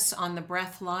find this on the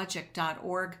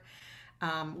breathologic.org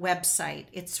website.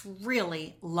 It's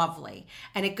really lovely.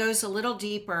 And it goes a little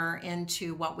deeper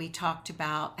into what we talked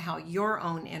about, how your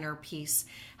own inner peace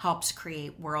helps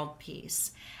create world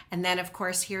peace. And then, of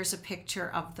course, here's a picture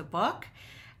of the book.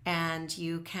 And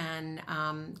you can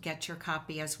get your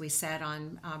copy, as we said,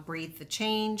 on Breathe the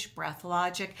Change,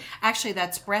 BreathLogic. Actually,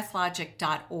 that's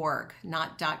breathlogic.org,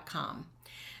 not .com.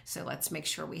 So let's make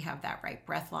sure we have that right,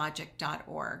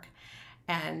 breathlogic.org.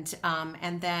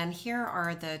 And then here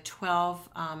are the 12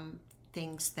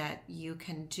 things that you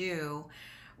can do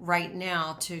right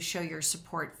now to show your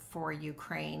support for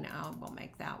Ukraine. We'll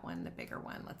make that one the bigger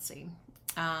one. Let's see.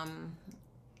 I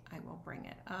will bring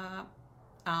it up.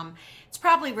 It's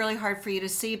probably really hard for you to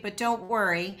see, but don't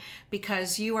worry,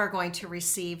 because you are going to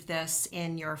receive this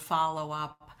in your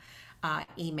follow-up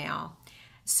email.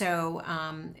 So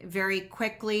very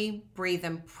quickly, breathe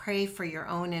and pray for your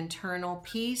own internal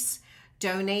peace.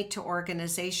 Donate to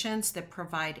organizations that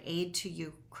provide aid to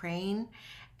Ukraine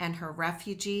and her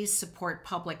refugees. Support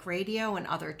public radio and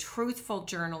other truthful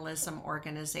journalism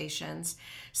organizations.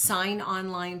 Sign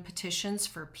online petitions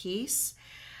for peace.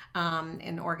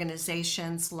 In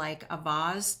organizations like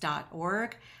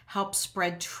Avaz.org, help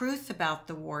spread truth about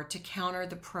the war to counter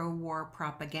the pro-war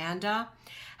propaganda.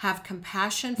 Have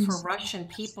compassion for Russian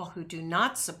people who do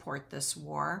not support this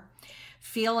war.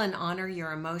 Feel and honor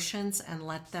your emotions and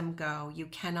let them go. You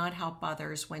cannot help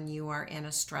others when you are in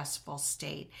a stressful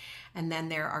state. And then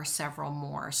there are several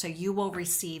more. So you will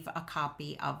receive a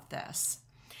copy of this.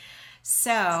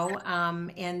 So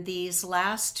in these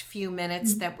last few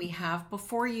minutes that we have,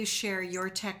 before you share your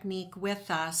technique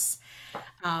with us,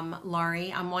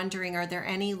 Laurie, I'm wondering, are there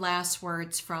any last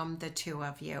words from the two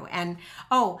of you? And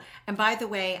by the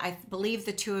way, I believe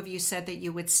the two of you said that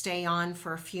you would stay on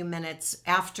for a few minutes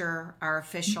after our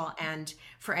official end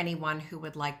for anyone who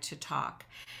would like to talk.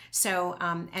 So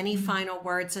any final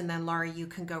words, and then Laurie, you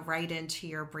can go right into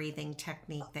your breathing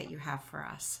technique that you have for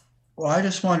us. Well, I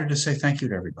just wanted to say thank you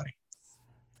to everybody.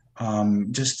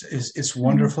 It's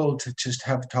wonderful to just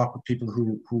have a talk with people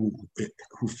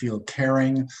who feel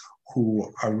caring,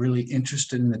 who are really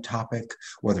interested in the topic,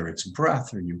 whether it's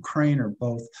breath or Ukraine or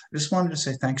both. I just wanted to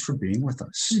say thanks for being with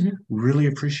us. Really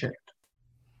appreciate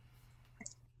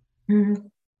it.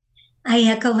 I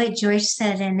echo what George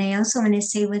said, and I also want to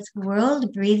say with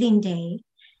World Breathing Day,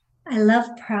 I love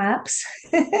props.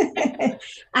 I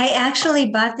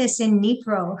actually bought this in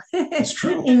Dnipro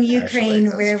in Ukraine,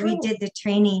 where we did the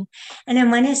training. And I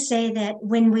want to say that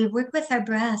when we work with our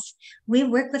breath, we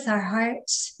work with our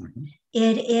hearts.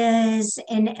 It is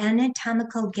an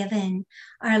anatomical given.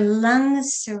 Our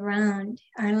lungs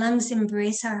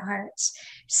embrace our hearts.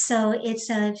 So it's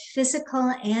a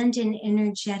physical and an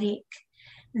energetic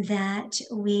that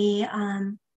we,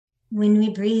 when we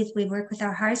breathe, we work with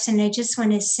our hearts. And I just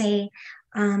want to say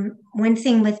one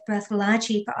thing with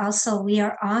BreathLogic also, we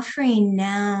are offering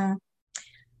now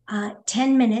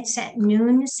 10 minutes at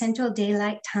noon Central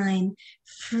Daylight Time,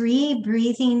 free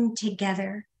breathing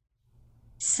together.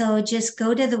 So just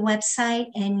go to the website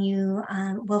and you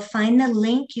will find the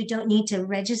link. You don't need to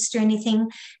register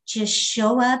anything. Just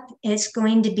show up. It's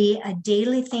going to be a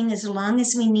daily thing as long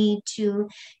as we need to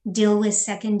deal with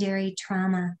secondary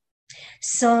trauma.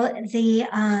 So the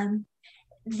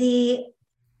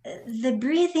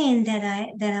breathing that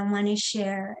I want to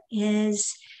share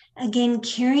is, again,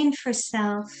 caring for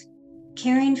self,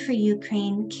 caring for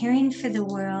Ukraine, caring for the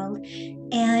world,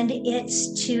 and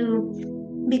it's to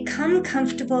become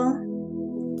comfortable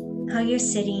how you're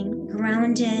sitting,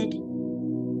 grounded,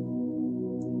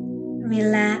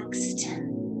 relaxed,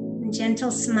 a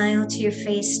gentle smile to your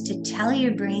face to tell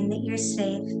your brain that you're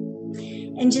safe.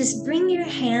 And just bring your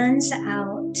hands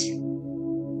out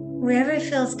wherever it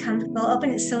feels comfortable.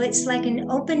 Open it so it's like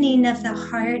an opening of the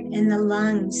heart and the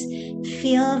lungs.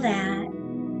 Feel that.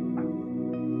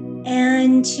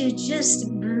 And to just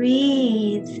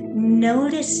breathe,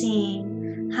 noticing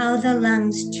how the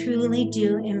lungs truly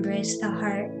do embrace the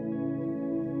heart.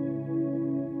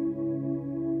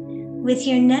 With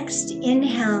your next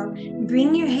inhale,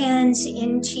 bring your hands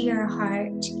into your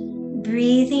heart,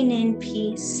 breathing in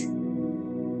peace.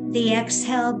 The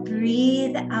exhale,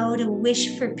 breathe out a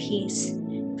wish for peace,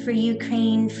 for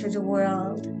Ukraine, for the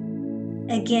world.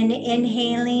 Again,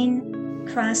 inhaling,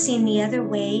 crossing the other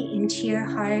way into your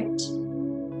heart,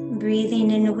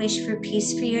 breathing in a wish for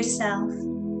peace for yourself,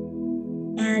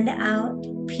 and out,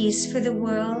 peace for the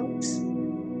world.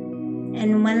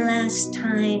 And one last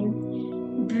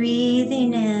time,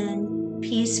 breathing in,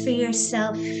 peace for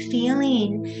yourself,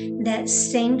 feeling that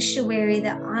sanctuary,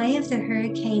 the eye of the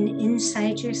hurricane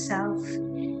inside yourself,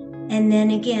 and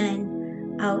then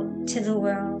again out to the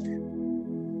world.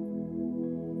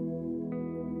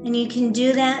 And you can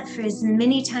do that for as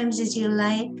many times as you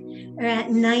like, or at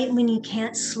night when you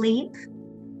can't sleep.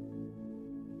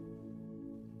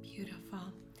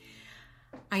 Beautiful.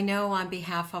 I know on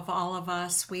behalf of all of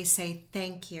us, we say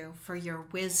thank you for your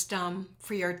wisdom,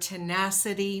 for your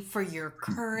tenacity, for your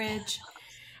courage,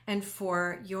 and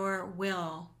for your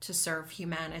will to serve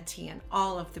humanity in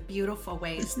all of the beautiful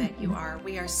ways that you are.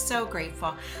 We are so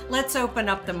grateful. Let's open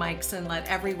up the mics and let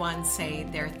everyone say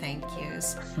their thank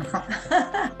yous.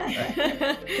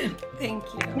 Thank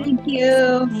you. Thank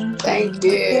you. Thank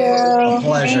you. A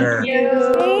pleasure.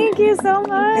 Thank you so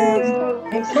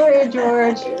much. Victoria,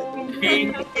 George.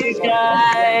 Thank you,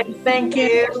 guys. Thank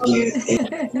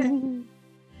you.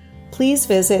 Please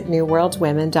visit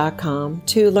newworldwomen.com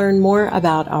to learn more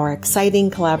about our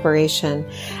exciting collaboration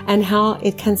and how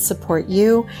it can support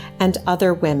you and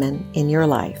other women in your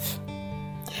life.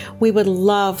 We would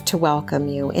love to welcome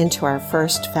you into our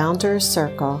first Founders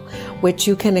Circle, which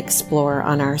you can explore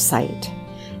on our site.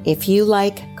 If you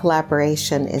like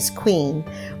Collaboration is Queen,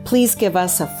 please give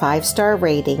us a 5-star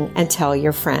rating and tell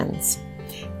your friends.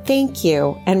 Thank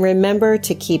you, and remember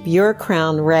to keep your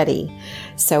crown ready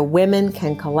so women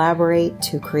can collaborate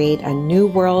to create a new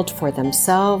world for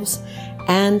themselves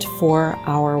and for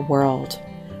our world.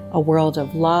 A world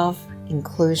of love,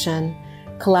 inclusion,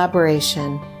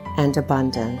 collaboration, and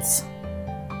abundance.